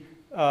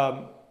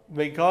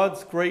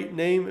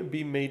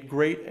be made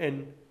great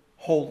and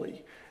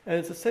holy. And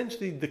it's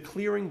essentially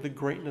declaring the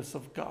greatness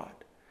of God.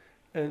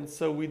 And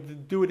so we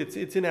do it,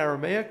 it's in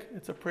Aramaic.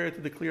 It's a prayer to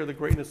declare the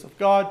greatness of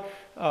God.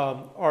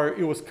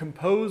 It was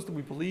composed,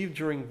 we believe,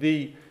 during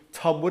the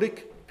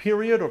Talmudic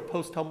period or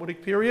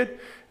post-Talmudic period,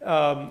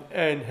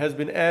 and has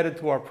been added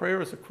to our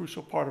prayer as a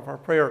crucial part of our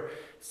prayer,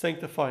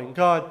 sanctifying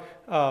God.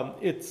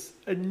 Its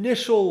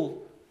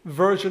initial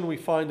version we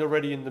find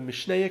already in the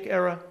Mishnaic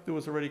era. There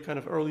was already kind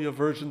of earlier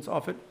versions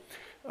of it.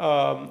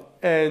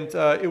 And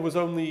it was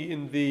only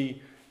in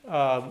the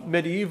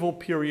medieval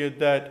period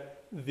that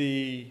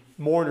the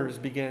mourners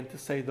began to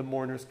say the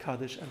Mourner's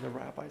Kaddish and the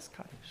Rabbi's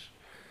Kaddish.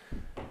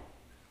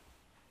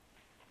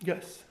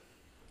 Yes?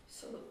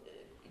 So,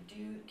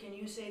 can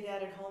you say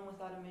that at home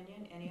without a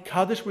minyan?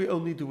 Kaddish we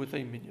only do with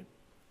a minyan.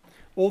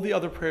 All the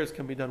other prayers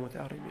can be done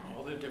without a minyan.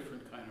 All the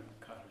different kind of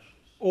Kaddishes.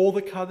 All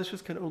the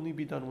Kaddishes can only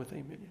be done with a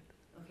minyan.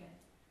 Okay.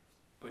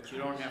 But But you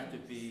don't have to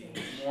be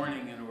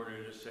mourning in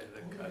order to say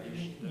the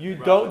Kaddish. You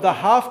don't. The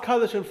half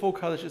Kaddish and full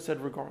Kaddish is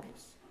said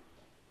regardless.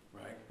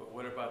 Right, but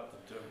what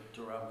about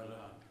the Ramadan?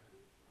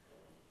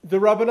 The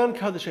Rabbanan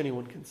Kaddish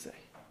anyone can say.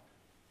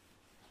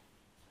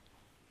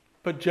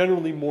 But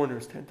generally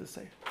mourners tend to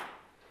say it.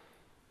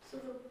 So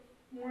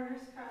the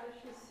mourner's Kaddish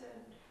is said.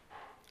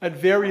 At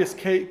various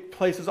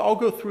places. I'll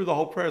go through the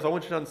whole prayers. I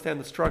want you to understand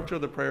the structure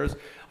of the prayers.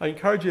 I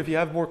encourage you, if you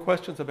have more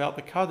questions about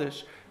the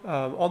Kaddish,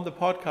 on the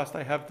podcast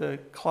I have the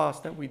class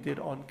that we did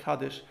on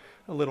Kaddish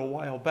a little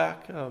while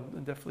back.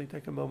 And definitely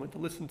take a moment to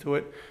listen to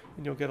it,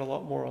 and you'll get a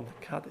lot more on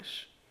the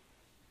Kaddish.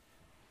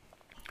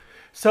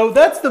 So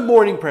that's the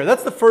morning prayer.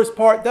 That's the first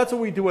part. That's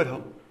what we do at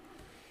home.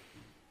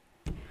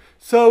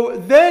 So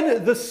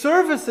then the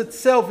service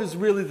itself is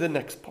really the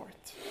next part.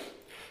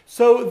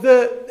 So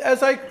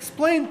as I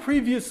explained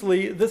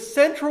previously, the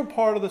central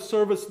part of the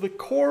service, the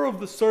core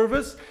of the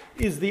service,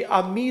 is the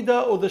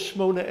Amida or the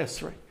Shmona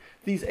Esrei.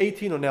 These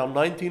 18 or now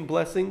 19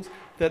 blessings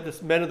that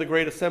the men of the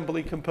Great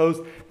Assembly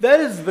composed,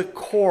 that is the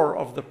core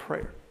of the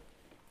prayer.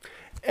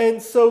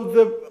 And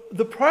so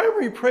the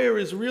primary prayer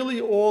is really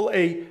all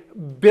a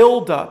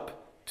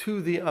build-up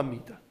to the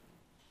Amida.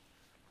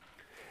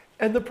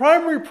 And the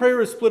primary prayer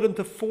is split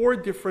into 4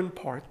 different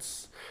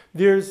parts.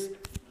 There's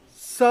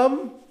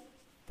some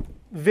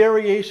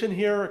variation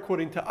here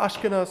according to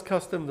Ashkenaz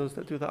custom. Those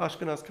that do the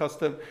Ashkenaz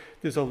custom,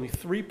 there's only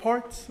 3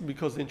 parts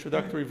because the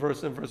introductory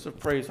verse and verse of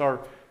praise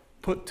are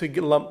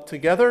lumped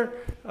together.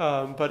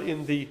 But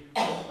in the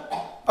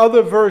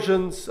other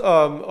versions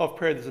of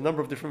prayer, there's a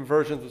number of different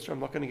versions, which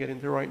I'm not going to get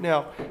into right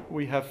now.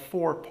 We have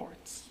 4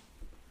 parts.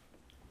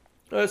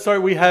 Take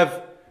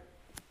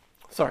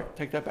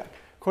that back.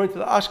 According to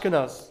the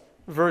Ashkenaz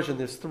version,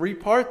 there's 3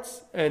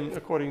 parts, and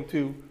according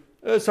to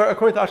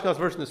Ashkenaz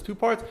version, there's 2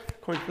 parts.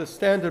 According to the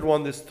standard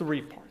one, there's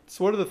 3 parts.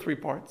 So what are the 3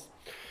 parts?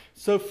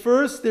 So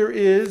first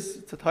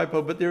it's a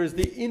typo, but there is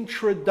the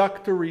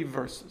introductory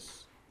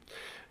verses.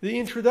 The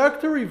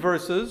introductory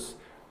verses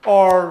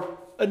are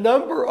a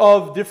number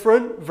of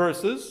different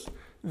verses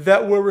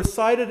that were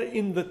recited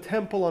in the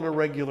temple on a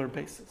regular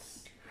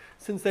basis.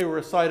 Since they were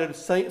recited,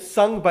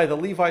 sung by the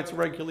Levites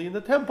regularly in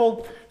the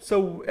temple,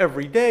 so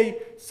every day,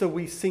 so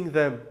we sing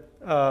them,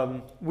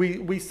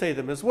 we say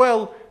them as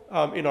well.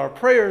 In our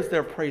prayers,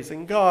 they're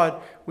praising God.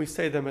 We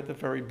say them at the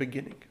very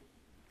beginning.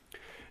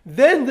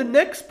 Then the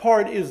next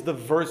part is the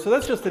verse. So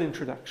that's just an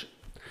introduction.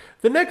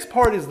 The next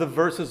part is the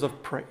verses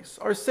of praise.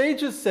 Our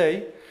sages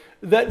say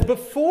that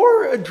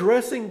before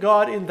addressing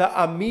God in the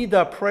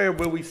Amida prayer,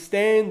 where we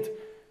stand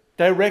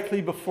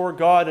directly before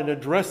God and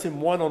address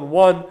Him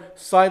one-on-one,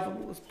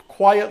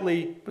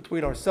 quietly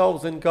between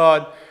ourselves and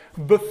God,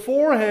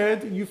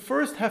 beforehand, you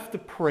first have to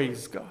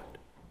praise God.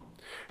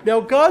 Now,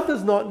 God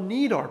does not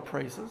need our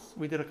praises.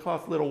 We did a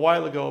class a little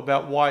while ago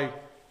about why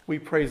we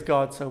praise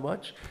God so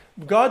much.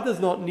 God does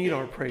not need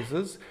our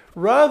praises.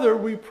 Rather,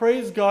 we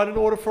praise God in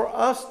order for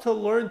us to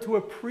learn to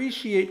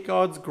appreciate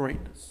God's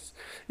greatness.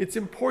 It's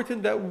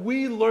important that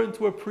we learn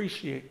to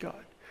appreciate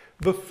God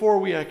before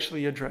we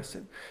actually address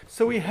Him.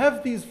 So we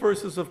have these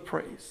verses of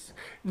praise.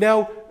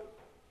 Now,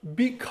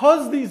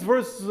 because these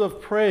verses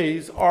of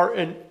praise are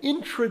an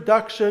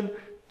introduction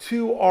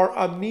to our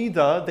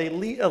Amida, they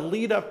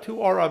lead up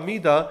to our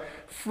Amida,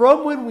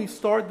 from when we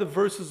start the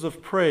verses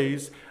of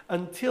praise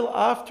until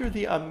after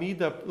the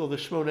Amida or the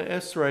Shmona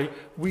Esrei,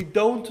 we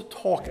don't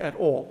talk at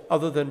all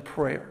other than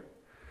prayer.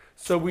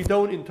 So we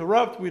don't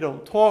interrupt, we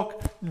don't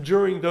talk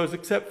during those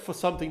except for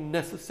something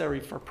necessary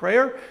for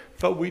prayer,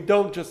 but we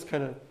don't just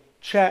kind of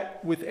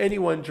chat with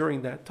anyone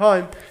during that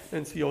time.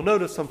 And so you'll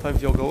notice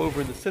sometimes you'll go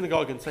over in the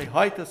synagogue and say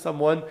hi to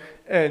someone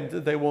and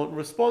they won't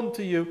respond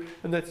to you,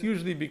 and that's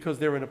usually because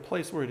they're in a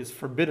place where it is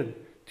forbidden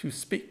to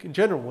speak. In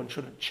general, one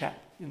shouldn't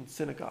chat in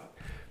synagogue,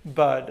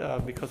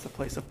 but because it's a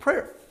place of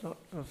prayer,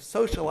 of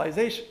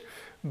socialization,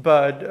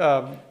 but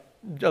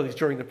at least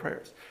during the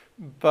prayers.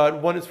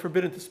 But one is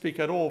forbidden to speak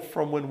at all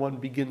from when one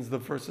begins the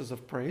verses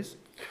of praise.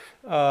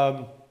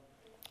 The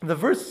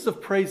verses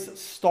of praise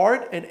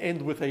start and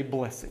end with a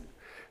blessing.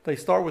 They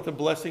start with a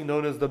blessing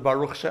known as the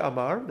Baruch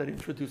She'amar, that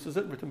introduces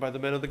it, written by the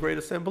men of the Great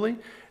Assembly,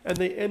 and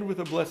they end with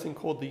a blessing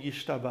called the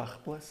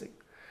Yishtabach blessing,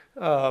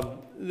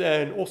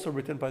 and also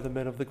written by the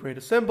men of the Great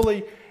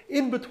Assembly.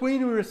 In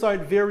between, we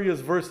recite various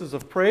verses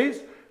of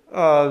praise.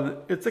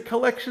 It's a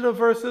collection of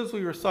verses.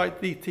 We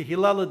recite the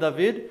Tehillah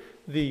David,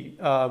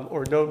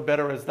 or known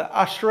better as the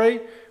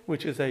Ashrei,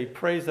 which is a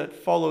praise that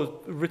follows,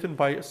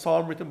 a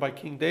psalm written by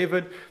King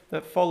David,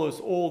 that follows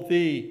all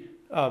the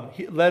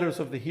letters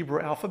of the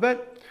Hebrew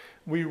alphabet.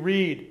 We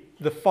read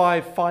the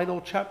 5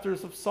 final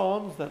chapters of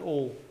Psalms that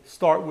all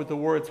start with the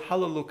words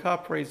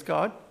Hallelujah, praise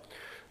God,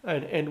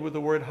 and end with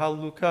the word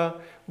Hallelujah.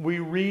 We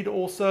read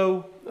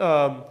also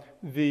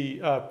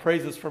the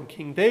praises from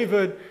King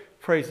David,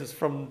 praises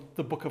from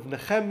the book of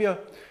Nehemiah.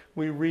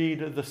 We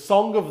read the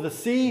Song of the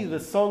Sea, the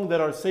song that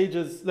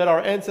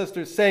our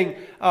ancestors sang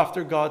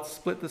after God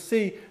split the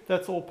sea.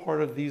 That's all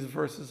part of these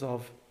verses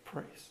of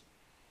praise.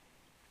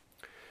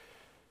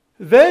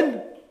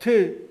 Then,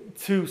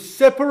 to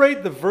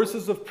separate the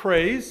verses of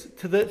praise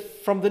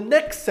from the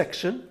next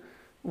section,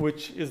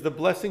 which is the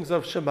blessings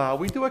of Shema,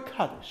 we do a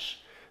Kaddish.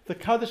 The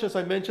Kaddish, as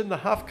I mentioned, the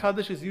half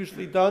Kaddish is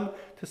usually done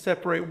to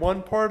separate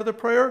one part of the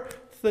prayer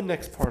to the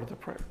next part of the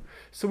prayer.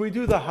 So we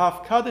do the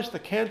half Kaddish. The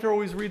cantor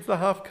always reads the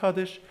half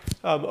Kaddish.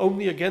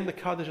 The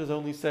Kaddish is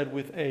only said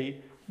with a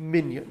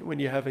minyan. When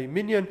you have a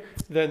minyan,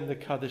 then the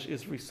Kaddish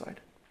is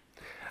recited.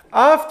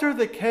 After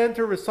the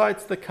cantor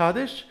recites the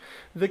Kaddish,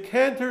 the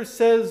cantor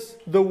says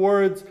the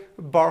words,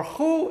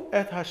 Baruch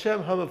et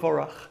Hashem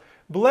HaMevorach.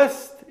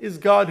 Blessed is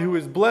God who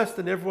is blessed,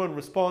 and everyone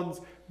responds,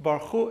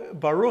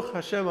 Baruch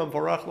Hashem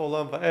HaMevorach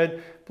L'olam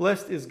Va'ed.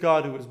 Blessed is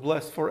God who is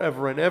blessed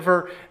forever and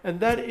ever. And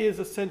that is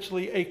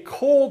essentially a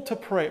call to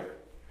prayer.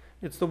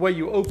 It's the way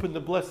you open the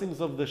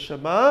blessings of the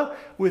Shema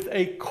with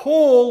a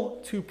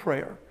call to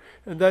prayer.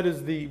 And that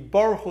is the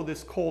Baruch,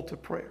 this call to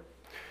prayer.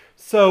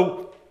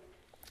 So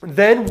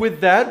then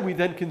with that, we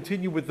then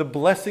continue with the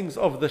blessings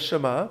of the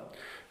Shema.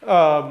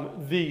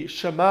 The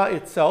Shema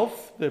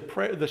itself,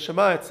 the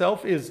Shema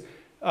itself is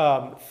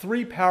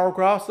 3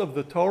 paragraphs of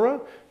the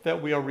Torah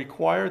that we are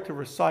required to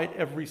recite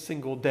every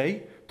single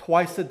day,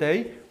 twice a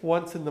day,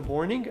 once in the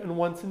morning and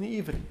once in the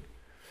evening.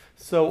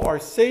 So our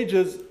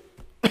sages,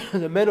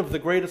 the men of the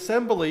Great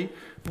Assembly,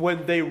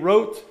 when they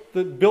built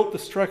the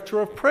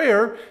structure of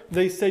prayer,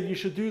 they said you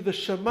should do the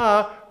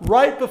Shema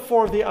right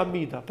before the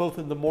Amidah, both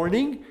in the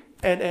morning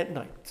and at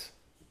night.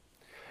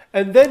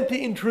 And then to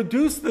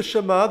introduce the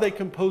Shema, they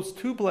composed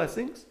 2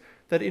 blessings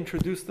that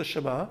introduce the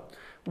Shema.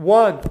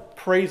 One,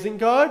 praising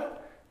God,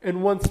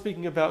 and one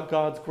speaking about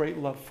God's great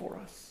love for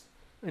us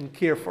and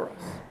care for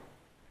us.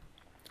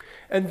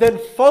 And then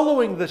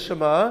following the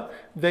Shema,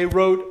 they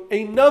wrote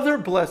another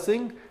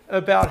blessing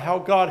about how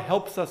God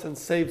helps us and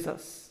saves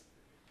us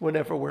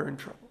whenever we're in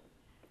trouble.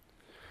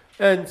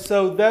 And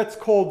so that's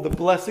called the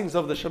blessings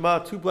of the Shema.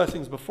 2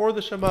 blessings before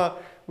the Shema.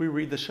 We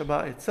read the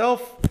Shema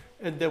itself,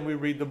 and then we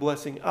read the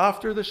blessing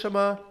after the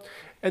Shema.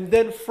 And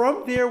then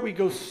from there we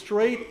go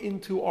straight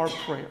into our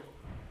prayer,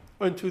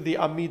 into the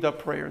Amidah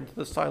prayer, into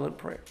the silent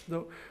prayer,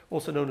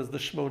 also known as the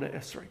Shemona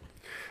Esrei.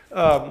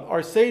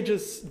 Our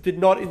sages did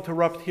not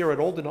interrupt here at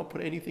all, did not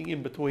put anything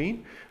in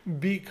between,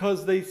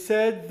 because they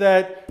said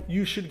that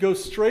you should go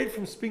straight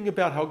from speaking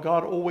about how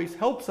God always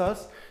helps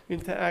us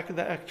into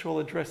the actual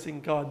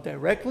addressing God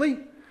directly,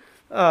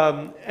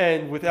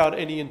 and without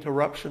any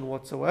interruption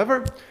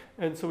whatsoever.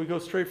 And so we go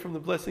straight from the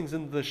blessings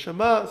into the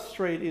Shema,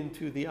 straight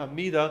into the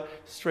Amidah,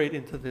 straight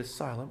into this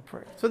silent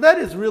prayer. So that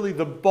is really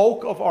the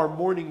bulk of our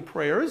morning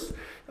prayers,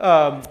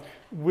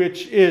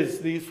 which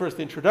is these first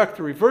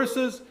introductory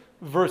verses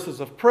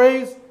of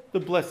praise, the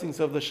blessings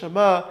of the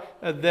Shema,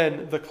 and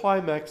then the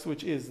climax,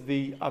 which is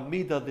the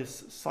Amidah,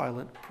 this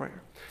silent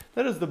prayer.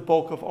 That is the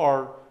bulk of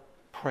our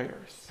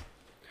prayers.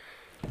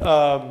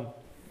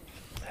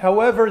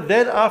 However,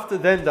 then the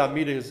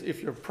Amidah is,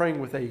 if you're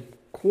praying with a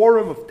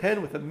quorum of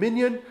 10, with a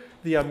minyan,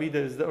 the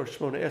Amidah or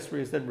Shemona Esrei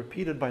is then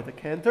repeated by the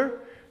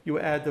cantor. You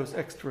add those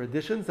extra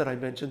additions that I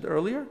mentioned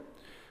earlier.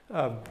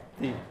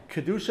 The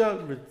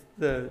Kedusha,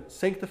 the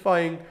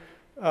sanctifying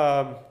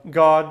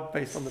God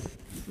based on the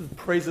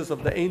praises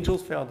of the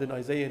angels found in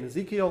Isaiah and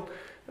Ezekiel.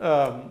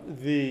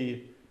 The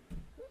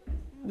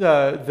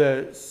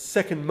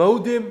second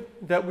Modim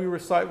that we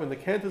recite when the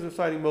cantor is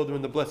reciting Modim,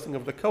 and the blessing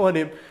of the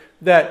Kohanim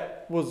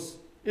that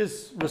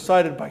is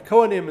recited by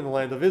Kohanim in the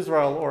land of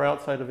Israel or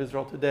outside of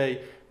Israel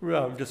today,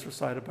 just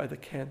recited by the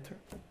cantor.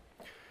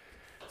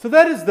 So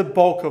that is the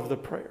bulk of the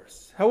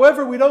prayers.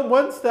 However,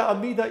 once the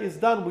Amidah is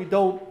done, we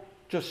don't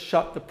just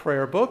shut the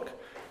prayer book,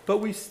 but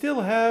we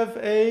still have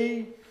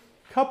a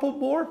couple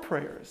more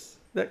prayers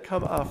that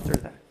come after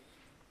that.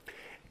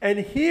 And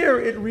here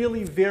it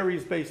really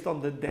varies based on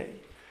the day.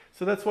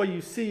 So that's why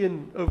you see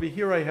over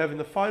here I have in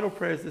the final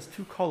prayers, there's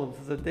 2 columns.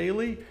 There's a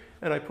daily,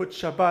 and I put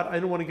Shabbat. I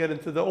don't want to get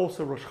into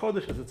also Rosh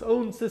Chodesh has its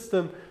own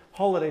system.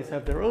 Holidays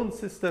have their own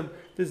system.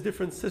 There's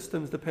different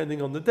systems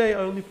depending on the day. I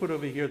only put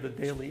over here the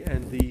daily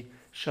and the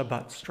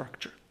Shabbat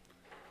structure.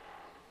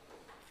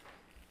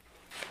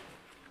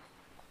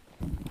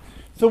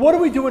 So what do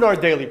we do in our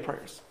daily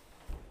prayers?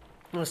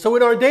 So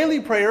in our daily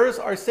prayers,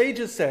 our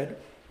sages said,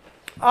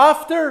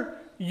 after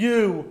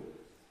you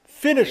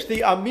finish the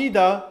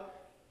Amidah,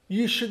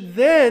 you should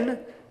then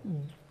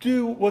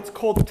do what's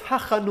called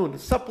tachanun,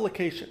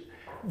 supplication.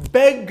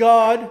 Beg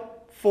God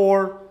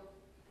for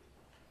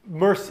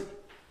mercy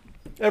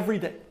every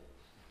day.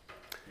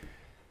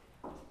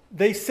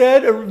 They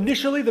said,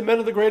 initially, the men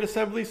of the Great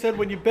Assembly said,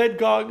 when you beg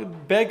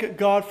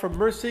God for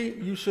mercy,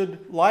 you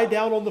should lie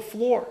down on the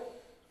floor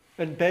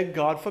and beg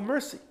God for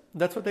mercy.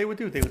 That's what they would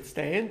do. They would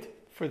stand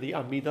for the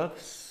Amidah,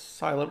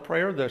 silent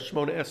prayer, the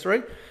Shemona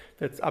Esrei.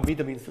 That's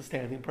Amidah means the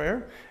standing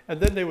prayer. And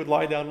then they would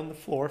lie down on the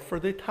floor for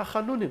the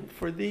tachanunim,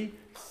 for the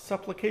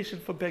supplication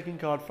for begging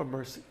God for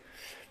mercy.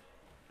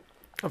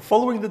 And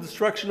following the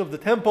destruction of the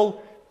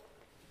temple,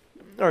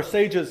 our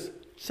sages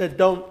said,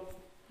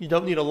 you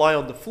don't need to lie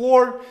on the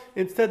floor.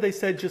 Instead, they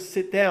said, just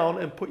sit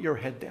down and put your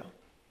head down.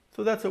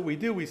 So that's what we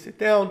do. We sit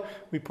down,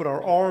 we put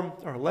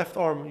our left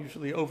arm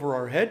usually over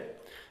our head,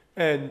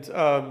 and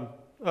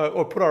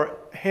or put our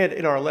head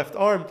in our left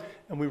arm,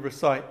 and we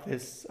recite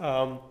this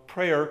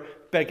prayer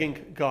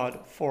begging God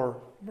for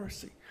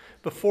mercy.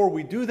 Before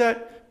we do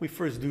that, we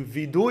first do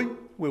vidui,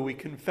 where we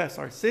confess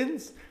our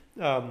sins,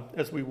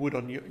 as we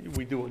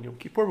do on Yom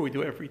Kippur. We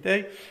do every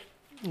day.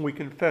 We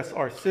confess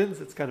our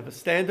sins. It's kind of a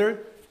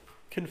standard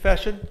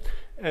confession,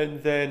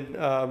 and then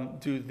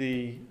do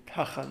the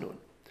tachanun.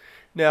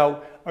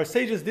 Now, our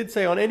sages did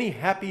say on any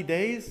happy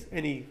days,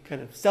 any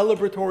kind of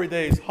celebratory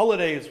days,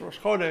 holidays, Rosh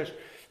Chodesh,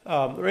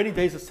 or any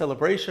days of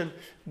celebration,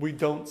 we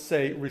don't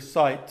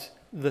recite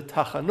the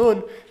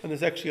tachanun, and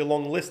there's actually a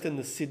long list in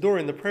the Siddur,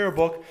 in the prayer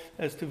book,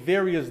 as to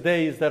various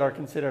days that are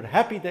considered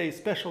happy days,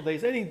 special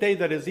days. Any day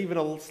that is even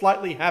a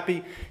slightly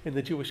happy in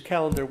the Jewish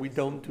calendar, we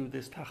don't do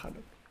this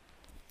tachanun.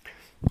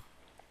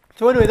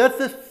 So anyway, that's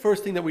the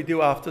first thing that we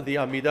do after the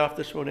Amidah,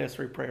 after Shemona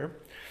Esrei prayer.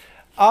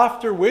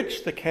 After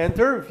which, the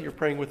cantor, if you're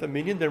praying with a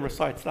minyan, then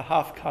recites the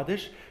half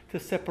Kaddish to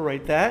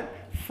separate that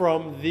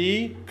from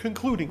the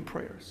concluding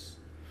prayers.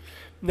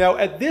 Now,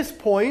 at this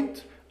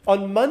point,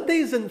 on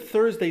Mondays and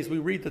Thursdays, we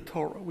read the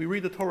Torah. We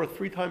read the Torah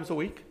 3 times a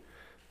week: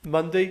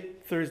 Monday,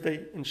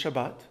 Thursday, and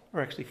Shabbat.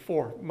 Or actually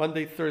 4.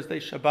 Monday, Thursday,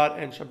 Shabbat,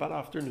 and Shabbat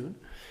afternoon.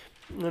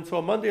 And so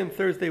on Monday and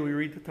Thursday, we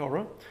read the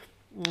Torah.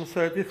 And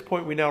so at this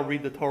point, we now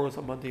read the Torahs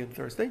on Monday and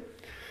Thursday.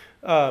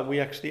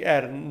 We actually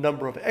add a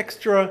number of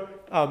extra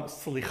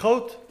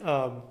slichot,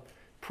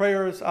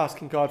 prayers,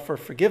 asking God for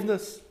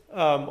forgiveness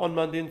on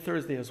Monday and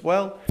Thursday as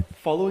well,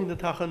 following the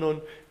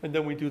tachanun, and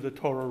then we do the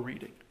Torah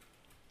reading.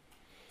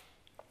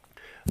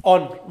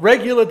 On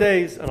regular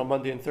days, and on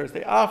Monday and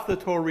Thursday after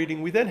the Torah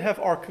reading, we then have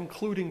our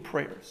concluding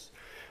prayers.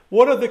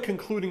 What are the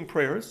concluding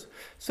prayers?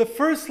 So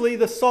firstly,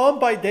 the Psalm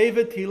by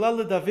David,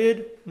 Tehillah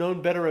David,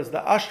 known better as the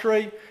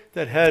Ashrei,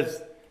 that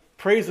has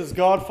praises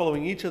God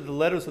following each of the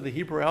letters of the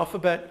Hebrew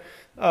alphabet.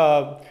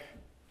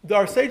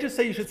 Our sages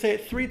say you should say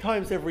it 3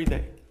 times every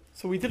day.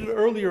 So we did it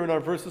earlier in our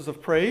verses of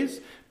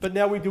praise, but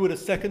now we do it a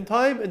second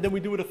time, and then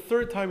we do it a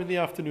third time in the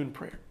afternoon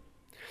prayer.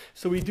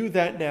 So we do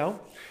that now.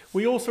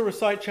 We also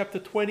recite chapter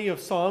 20 of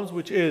Psalms,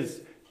 which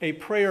is a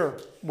prayer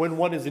when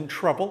one is in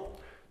trouble.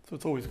 So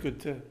it's always good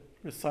to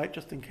recite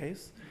just in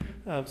case.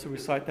 So we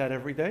recite that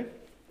every day.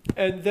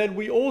 And then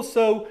we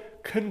also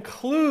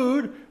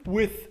conclude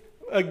with,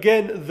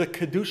 again, the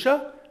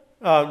Kedusha,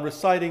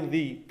 reciting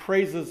the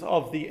praises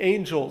of the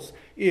angels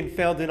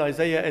found in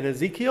Isaiah and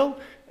Ezekiel,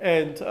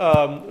 and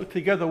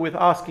together with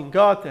asking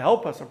God to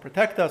help us and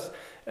protect us.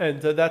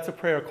 And that's a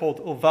prayer called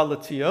Ova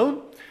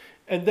L'Tzion.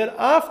 And then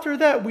after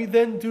that, we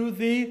then do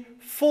the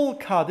full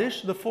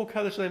Kaddish. The full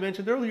Kaddish that I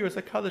mentioned earlier is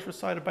a Kaddish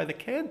recited by the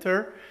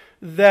cantor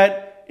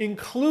that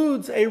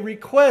includes a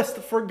request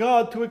for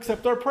God to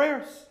accept our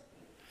prayers.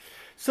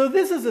 So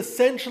this is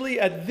essentially,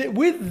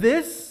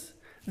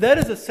 that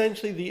is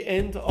essentially the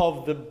end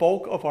of the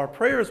bulk of our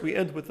prayers. We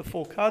end with the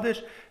full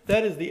Kaddish.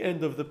 That is the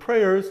end of the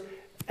prayers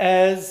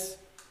as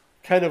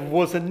kind of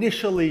was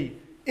initially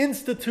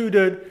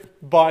instituted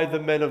by the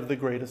men of the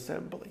Great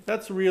Assembly.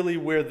 That's really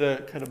where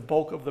the kind of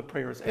bulk of the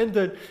prayers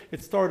ended.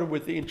 It started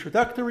with the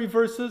introductory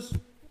verses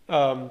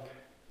at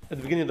the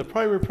beginning of the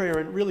primary prayer,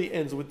 and really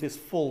ends with this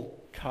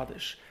full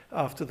Kaddish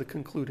after the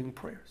concluding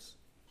prayers.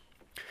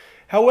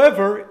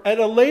 However, at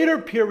a later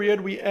period,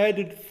 we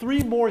added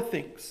 3 more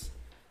things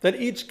that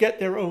each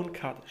get their own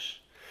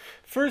Kaddish.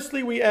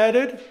 Firstly, we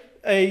added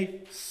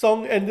a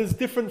song, and there's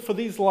different for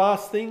these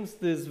last things,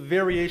 there's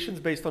variations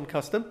based on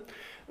custom.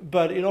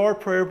 But in our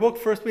prayer book,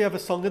 first we have a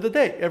song of the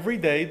day. Every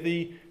day,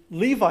 the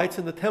Levites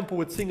in the temple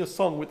would sing a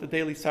song with the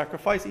daily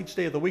sacrifice. Each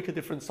day of the week, a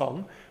different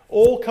song,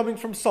 all coming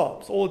from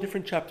Psalms, all a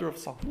different chapter of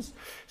Psalms.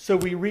 So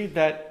we read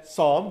that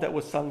psalm that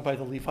was sung by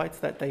the Levites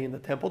that day in the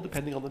temple,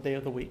 depending on the day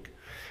of the week.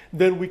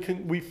 Then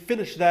we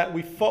finish that,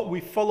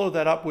 we follow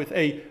that up with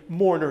a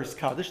mourner's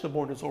Kaddish. The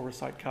mourners all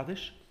recite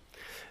Kaddish.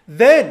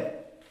 Then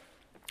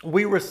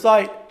we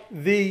recite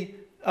the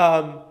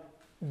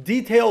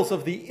details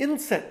of the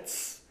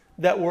incense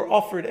that were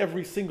offered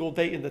every single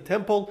day in the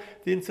temple.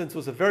 The incense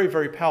was a very,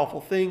 very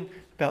powerful thing.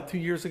 About 2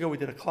 years ago, we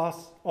did a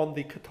class on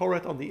the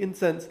Ketoret, on the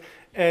incense.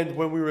 And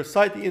when we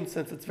recite the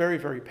incense, it's very,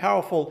 very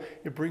powerful.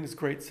 It brings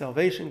great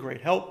salvation, great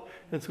help.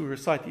 And so we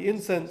recite the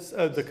incense,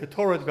 the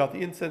Ketoret, about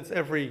the incense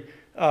every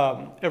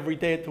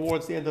day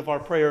towards the end of our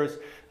prayers.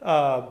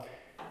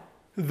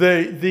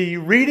 The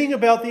reading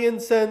about the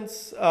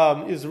incense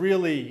is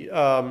really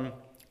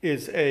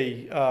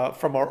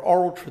from our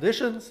oral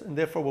traditions, and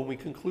therefore when we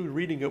conclude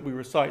reading it, we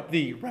recite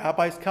the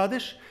Rabbi's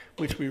Kaddish,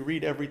 which we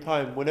read every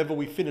time. Whenever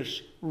we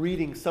finish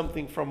reading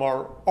something from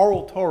our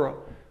oral Torah,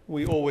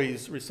 we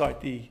always recite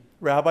the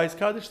Rabbi's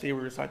Kaddish. Today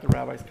we recite the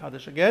Rabbi's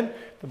Kaddish again.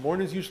 The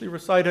mourners usually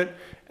recite it.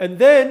 And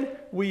then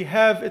we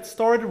have it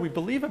started, we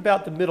believe,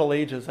 about the Middle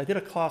Ages. I did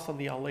a class on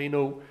the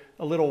Aleinu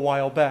a little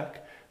while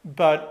back.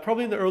 But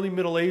probably in the early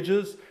Middle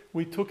Ages,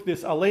 we took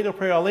this Aleinu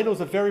prayer. Aleinu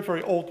is a very,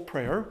 very old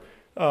prayer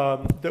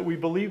that we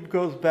believe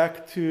goes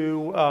back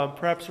to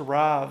perhaps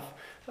Rav,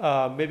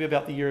 maybe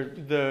about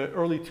the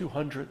early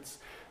 200s.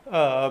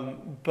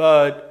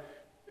 But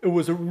it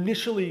was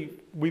initially,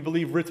 we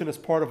believe, written as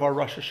part of our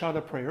Rosh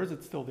Hashanah prayers.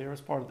 It's still there as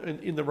part of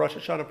in the Rosh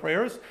Hashanah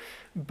prayers.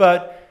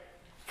 But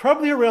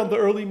probably around the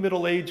early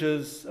Middle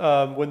Ages,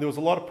 when there was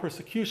a lot of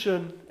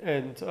persecution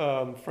and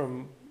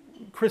from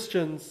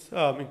Christians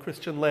in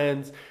Christian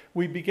lands,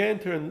 we began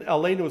to, and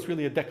Aleinu was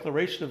really a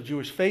declaration of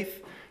Jewish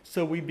faith,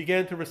 so we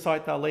began to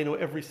recite the Aleinu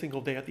every single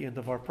day at the end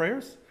of our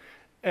prayers,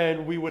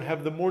 and we would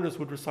have, the mourners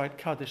would recite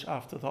Kaddish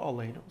after the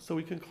Aleinu. So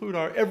we conclude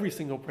our every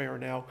single prayer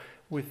now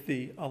with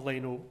the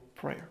Aleinu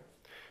prayer.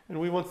 And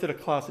we once did a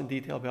class in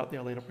detail about the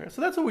Aleinu prayer.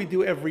 So that's what we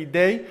do every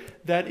day.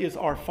 That is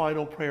our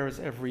final prayers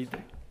every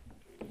day.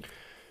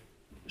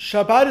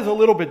 Shabbat is a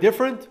little bit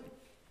different.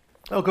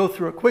 I'll go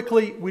through it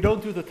quickly. We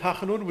don't do the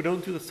tachanun, we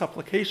don't do the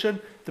supplication,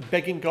 the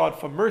begging God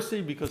for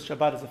mercy, because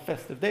Shabbat is a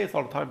festive day. It's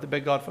not a time to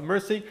beg God for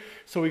mercy.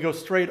 So we go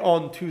straight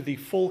on to the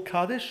full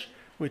Kaddish,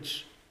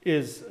 which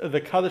is the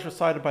Kaddish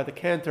recited by the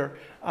cantor,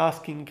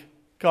 asking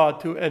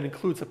God to, and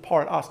includes a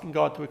part asking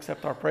God to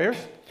accept our prayers.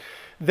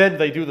 Then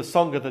they do the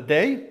song of the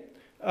day.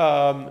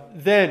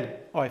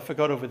 I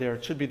forgot over there.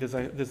 It should be,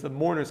 there's the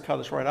mourner's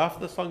Kaddish right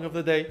after the song of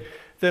the day.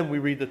 Then we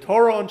read the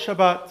Torah on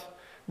Shabbat.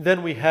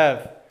 Then we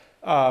have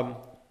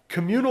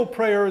communal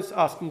prayers,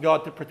 asking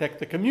God to protect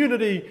the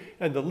community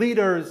and the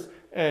leaders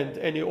and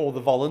all the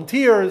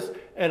volunteers,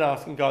 and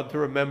asking God to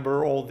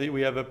remember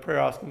we have a prayer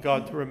asking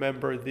God to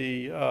remember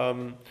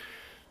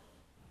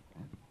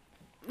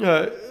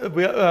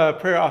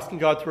prayer asking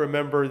God to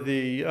remember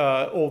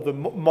all the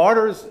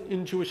martyrs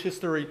in Jewish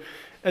history.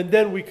 And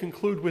then we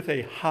conclude with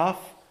a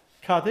half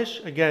Kaddish,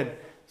 again,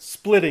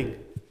 splitting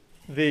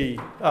the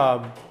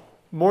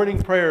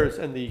morning prayers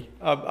and the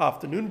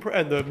afternoon prayer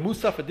and the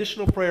Musaf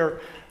additional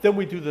prayer. Then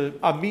we do the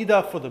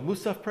Amida for the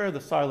Musaf prayer,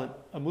 the silent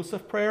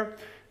Musaf prayer,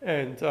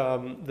 and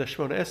the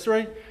Shemona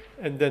Esrei.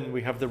 And then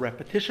we have the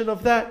repetition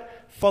of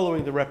that.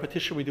 Following the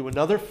repetition, we do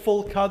another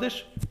full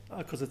Kaddish,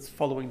 because it's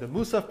following the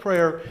Musaf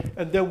prayer.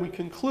 And then we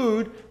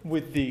conclude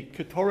with the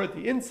Ketoret,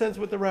 the incense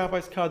with the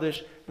Rabbi's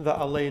Kaddish, the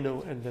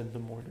Aleinu, and then the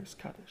mourner's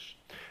Kaddish.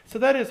 So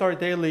that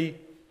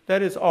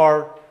is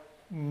our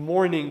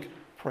morning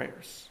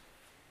prayers.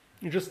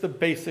 Just the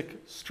basic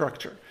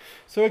structure.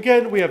 So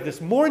again, we have this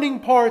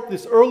morning part,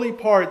 this early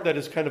part that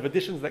is kind of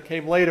additions that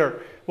came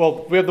later.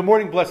 Well, we have the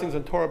morning blessings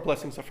and Torah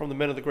blessings are from the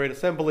men of the Great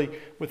Assembly,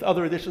 with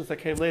other additions that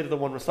came later that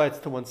one recites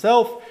to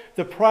oneself.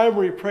 The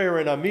primary prayer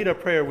and Amida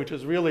prayer, which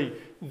is really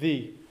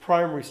the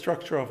primary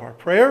structure of our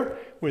prayer,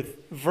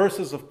 with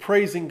verses of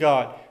praising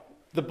God,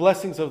 the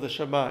blessings of the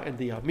Shema and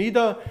the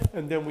Amida,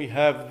 and then we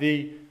have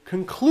the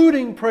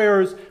concluding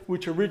prayers,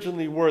 which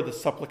originally were the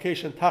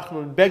supplication,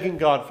 Tachanun, begging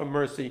God for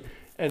mercy,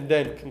 and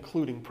then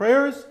concluding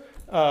prayers.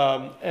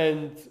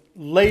 And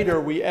later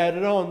we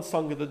added on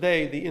Song of the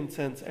Day, the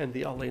incense, and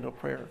the Aleinu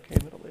prayer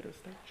came at a later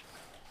stage.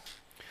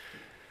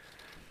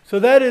 So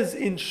that is,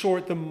 in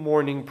short, the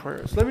morning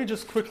prayers. Let me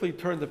just quickly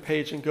turn the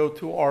page and go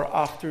to our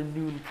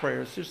afternoon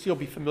prayers, just so you'll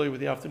be familiar with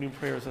the afternoon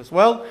prayers as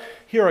well.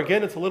 Here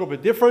again, it's a little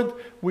bit different.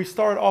 We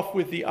start off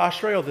with the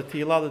Ashrei, or the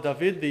Tehillah de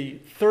David, the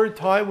third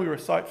time we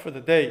recite for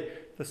the day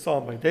the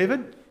Psalm by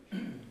David.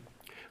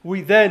 We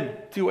then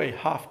do a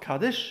half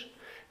Kaddish.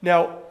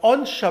 Now,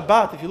 on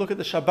Shabbat, if you look at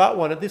the Shabbat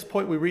one, at this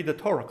point we read the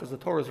Torah, because the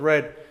Torah is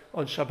read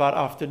on Shabbat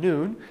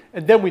afternoon,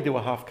 and then we do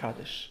a half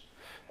Kaddish.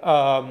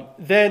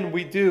 Then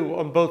we do,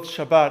 on both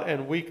Shabbat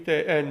and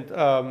weekday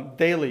and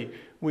daily,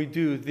 we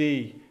do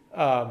the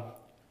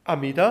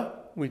Amida,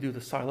 we do the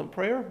silent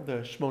prayer, the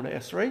Shemona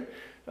Esrei.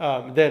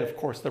 Then, of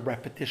course, the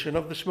repetition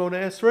of the Shemona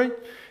Esrei.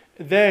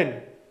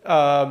 Then,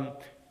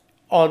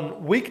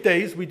 on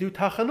weekdays, we do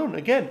Tachanun,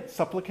 again,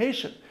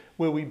 supplication,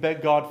 where we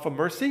beg God for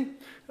mercy.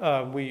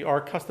 We are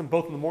accustomed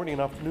both in the morning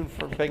and afternoon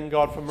for begging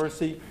God for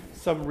mercy.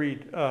 Some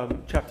read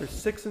chapter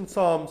 6 in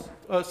Psalms,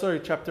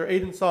 chapter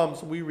 8 in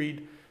Psalms. We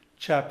read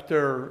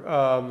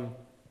chapter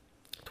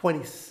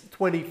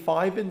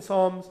 25 in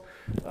Psalms,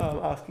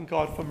 asking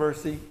God for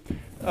mercy.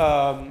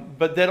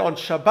 But then on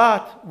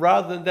Shabbat,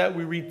 rather than that,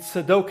 we read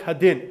Tzedok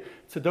Hadin.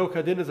 Tzedok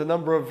Hadin is a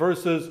number of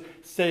verses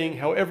saying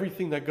how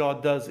everything that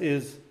God does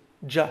is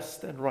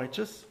just and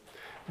righteous.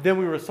 Then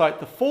we recite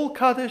the full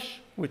Kaddish,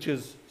 which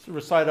is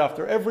recited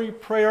after every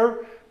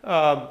prayer,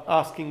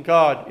 asking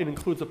God, it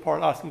includes a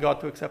part asking God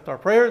to accept our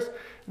prayers.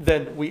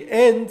 Then we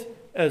end,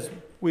 as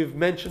we've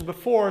mentioned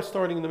before,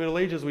 starting in the Middle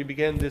Ages, we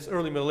began this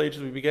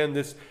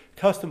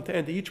custom to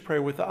end each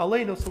prayer with the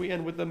Aleinu, so we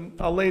end with the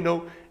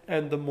Aleinu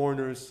and the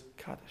mourner's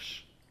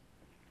Kaddish.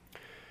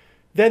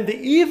 Then the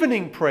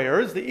evening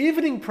prayers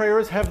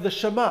have the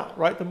Shema,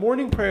 right? The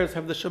morning prayers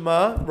have the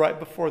Shema right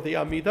before the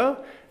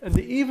Amida, and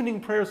the evening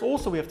prayers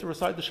also we have to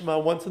recite the Shema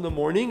once in the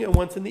morning and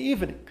once in the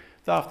evening.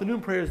 The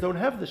afternoon prayers don't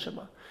have the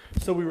Shema.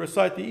 So we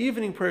recite the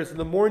evening prayers in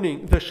the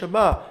morning, the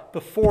Shema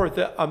before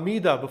the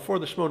Amida, before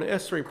the Shemona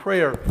Esrei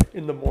prayer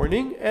in the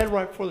morning, and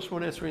right before the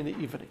Shemona Esrei in the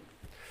evening.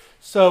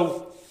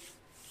 So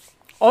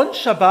on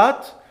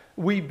Shabbat,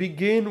 we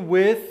begin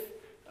with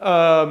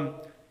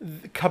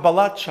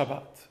Kabbalat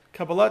Shabbat.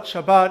 Kabbalat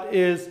Shabbat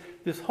is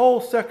this whole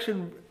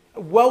section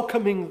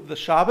welcoming the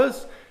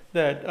Shabbos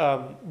that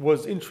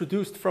was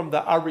introduced from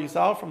the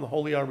Arizal, from the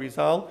Holy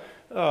Arizal,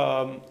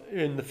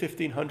 in the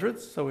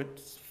 1500s. So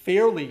it's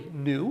fairly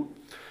new,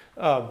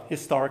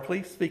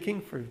 historically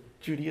speaking, for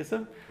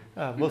Judaism.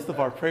 Most of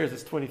our prayers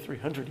is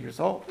 2,300 years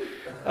old.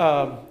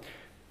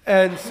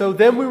 And so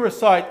then we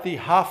recite the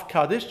half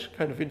Kaddish,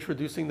 kind of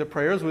introducing the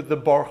prayers with the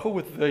Baruch Hu,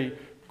 with the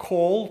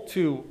call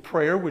to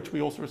prayer, which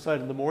we also recite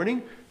in the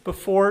morning,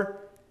 before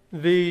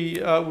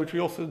the, which we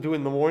also do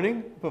in the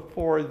morning,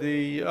 before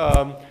the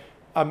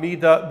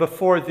Amida,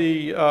 before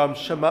the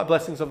Shema,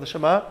 blessings of the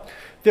Shema.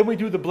 Then we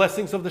do the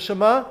blessings of the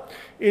Shema.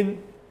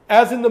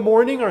 As in the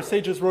morning, our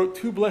sages wrote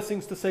 2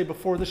 blessings to say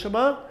before the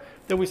Shema.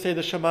 Then we say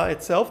the Shema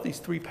itself, these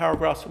 3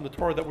 paragraphs from the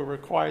Torah that we're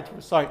required to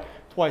recite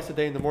twice a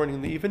day, in the morning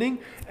and the evening.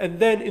 And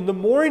then in the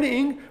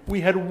morning,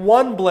 we had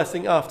 1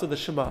 blessing after the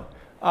Shema,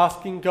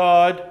 asking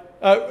God,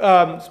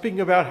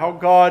 speaking about how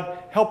God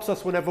helps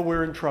us whenever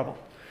we're in trouble.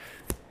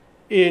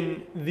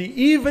 In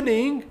the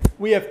evening,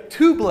 we have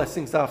 2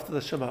 blessings after the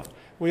Shema.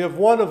 We have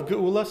 1 of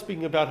Geula,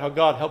 speaking about how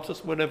God helps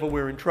us whenever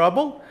we're in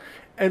trouble,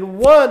 and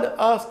 1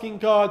 asking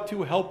God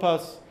to help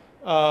us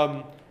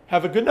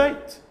have a good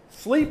night,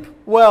 sleep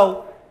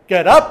well,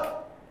 get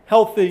up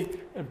healthy,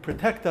 and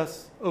protect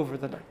us over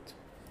the night.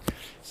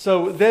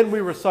 So then we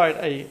recite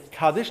a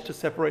Kaddish to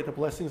separate the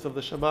blessings of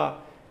the Shema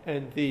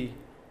and the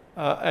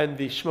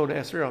Shemona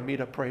Esrei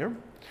Amida prayer.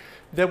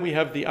 Then we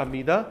have the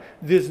Amida.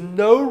 There's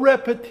no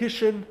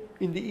repetition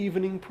in the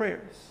evening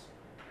prayers.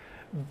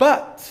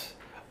 But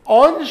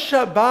on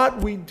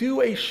Shabbat, we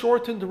do a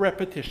shortened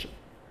repetition.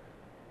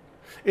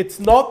 It's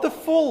not the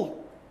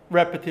full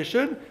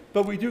repetition,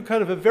 but we do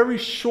kind of a very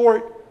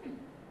short,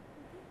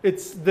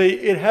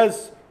 it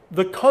has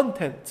the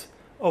content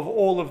of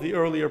all of the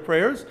earlier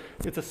prayers.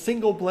 It's a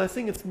single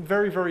blessing. It's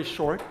very, very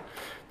short.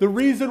 The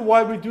reason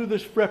why we do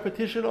this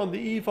repetition on the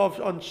eve of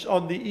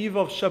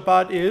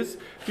Shabbat is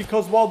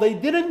because while they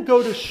didn't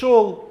go to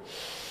shul,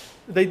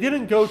 they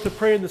didn't go to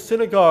pray in the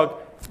synagogue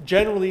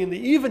generally in the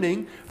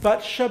evening,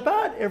 but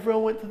Shabbat,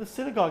 everyone went to the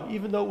synagogue,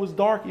 even though it was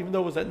dark, even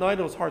though it was at night,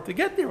 it was hard to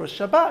get there, it was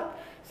Shabbat.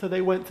 So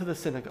they went to the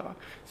synagogue.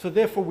 So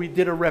therefore we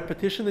did a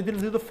repetition. They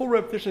didn't do the full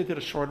repetition, they did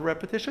a short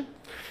repetition.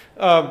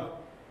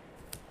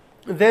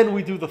 Then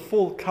we do the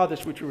full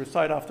Kaddish, which we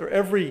recite after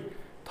every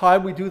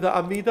time we do the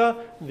Amida.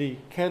 The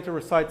cantor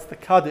recites the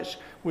Kaddish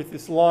with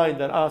this line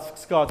that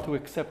asks God to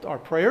accept our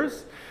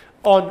prayers.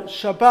 On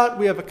Shabbat,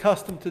 we have a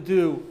custom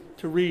to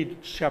read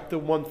chapter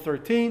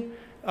 113,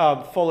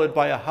 followed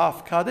by a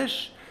half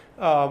Kaddish.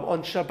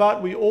 On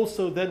Shabbat, we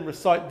also then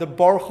recite the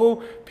Baruch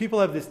Hu. People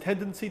have this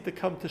tendency to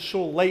come to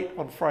shul late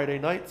on Friday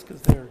nights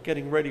because they're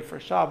getting ready for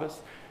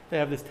Shabbos. They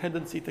have this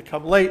tendency to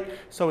come late.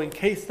 So in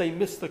case they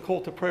miss the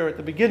call to prayer at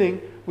the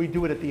beginning, we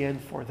do it at the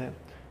end for them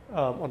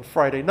on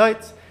Friday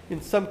nights.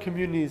 In some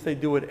communities, they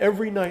do it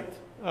every night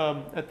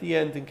at the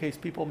end in case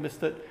people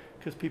missed it,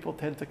 because people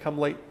tend to come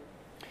late.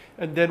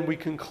 And then we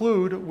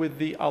conclude with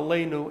the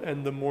Aleinu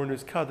and the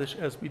Mourner's Kaddish,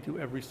 as we do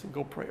every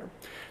single prayer.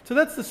 So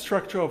that's the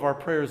structure of our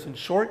prayers in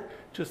short,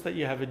 just that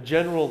you have a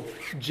general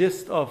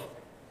gist of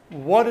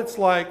what it's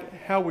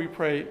like, how we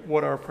pray,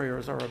 what our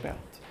prayers are about.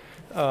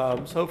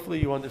 So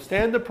hopefully you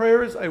understand the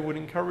prayers. I would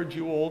encourage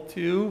you all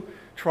to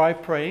try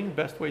praying. The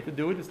best way to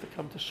do it is to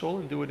come to shul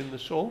and do it in the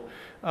shul.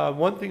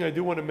 One thing I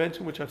do want to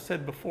mention, which I've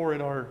said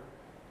before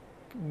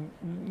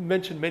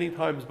mentioned many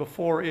times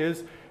before,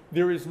 is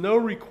there is no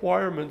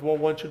requirement, well,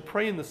 one should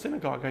pray in the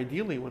synagogue,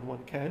 ideally when one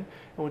can, and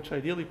one should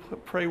ideally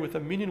pray with a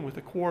minyan, with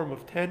a quorum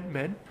of 10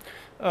 men.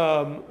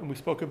 And we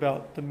spoke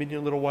about the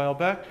minyan a little while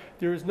back.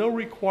 There is no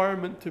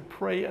requirement to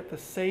pray at the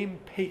same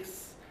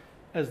pace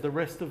as the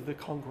rest of the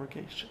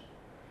congregation.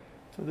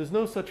 So there's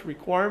no such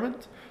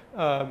requirement.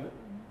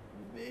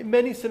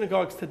 Many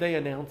synagogues today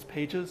announce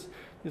pages.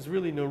 There's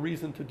really no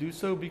reason to do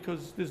so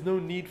because there's no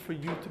need for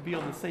you to be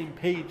on the same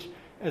page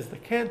as the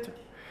cantor.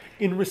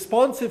 In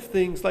responsive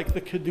things like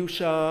the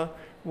Kedusha,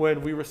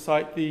 when we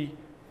recite the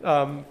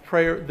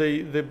prayer,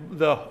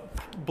 the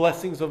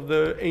blessings of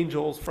the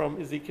angels from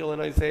Ezekiel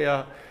and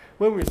Isaiah,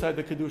 when we recite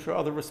the Kedusha or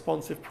other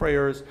responsive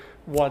prayers,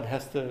 one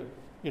has to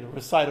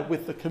recite it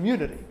with the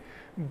community.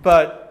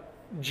 But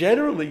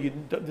generally,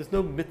 there's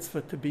no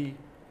mitzvah to be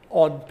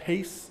on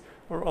pace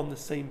or on the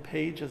same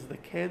page as the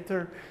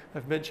cantor.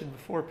 I've mentioned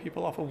before,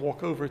 people often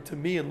walk over to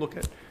me and look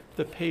at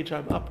the page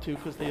I'm up to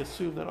because they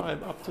assume that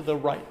I'm up to the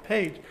right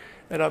page,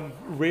 and I'm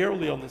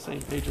rarely on the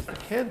same page as the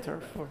cantor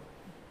for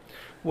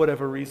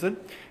whatever reason.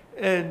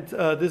 And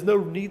there's no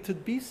need to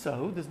be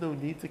so. There's no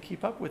need to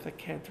keep up with a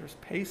cantor's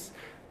pace,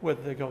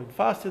 whether they're going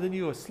faster than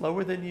you or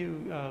slower than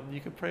you. You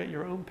can pray at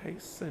your own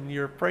pace, and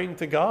you're praying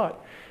to God,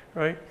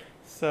 right?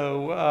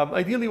 So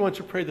ideally, one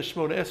should pray the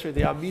Shemona Esrei,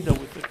 the Amida,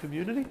 with the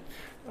community.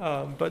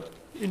 But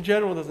in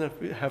general, it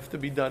doesn't have to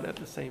be done at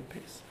the same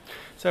pace.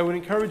 So I would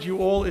encourage you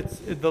all.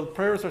 The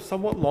prayers are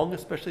somewhat long,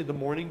 especially the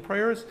morning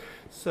prayers.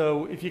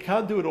 So if you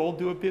can't do it all,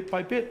 do it bit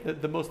by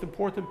bit. The most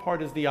important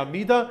part is the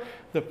Amida.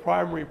 The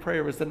primary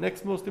prayer is the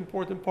next most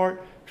important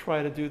part.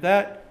 Try to do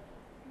that.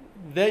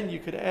 Then you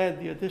could add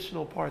the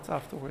additional parts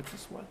afterwards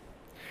as well.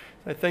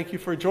 I thank you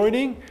for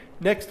joining.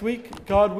 Next week, God willing,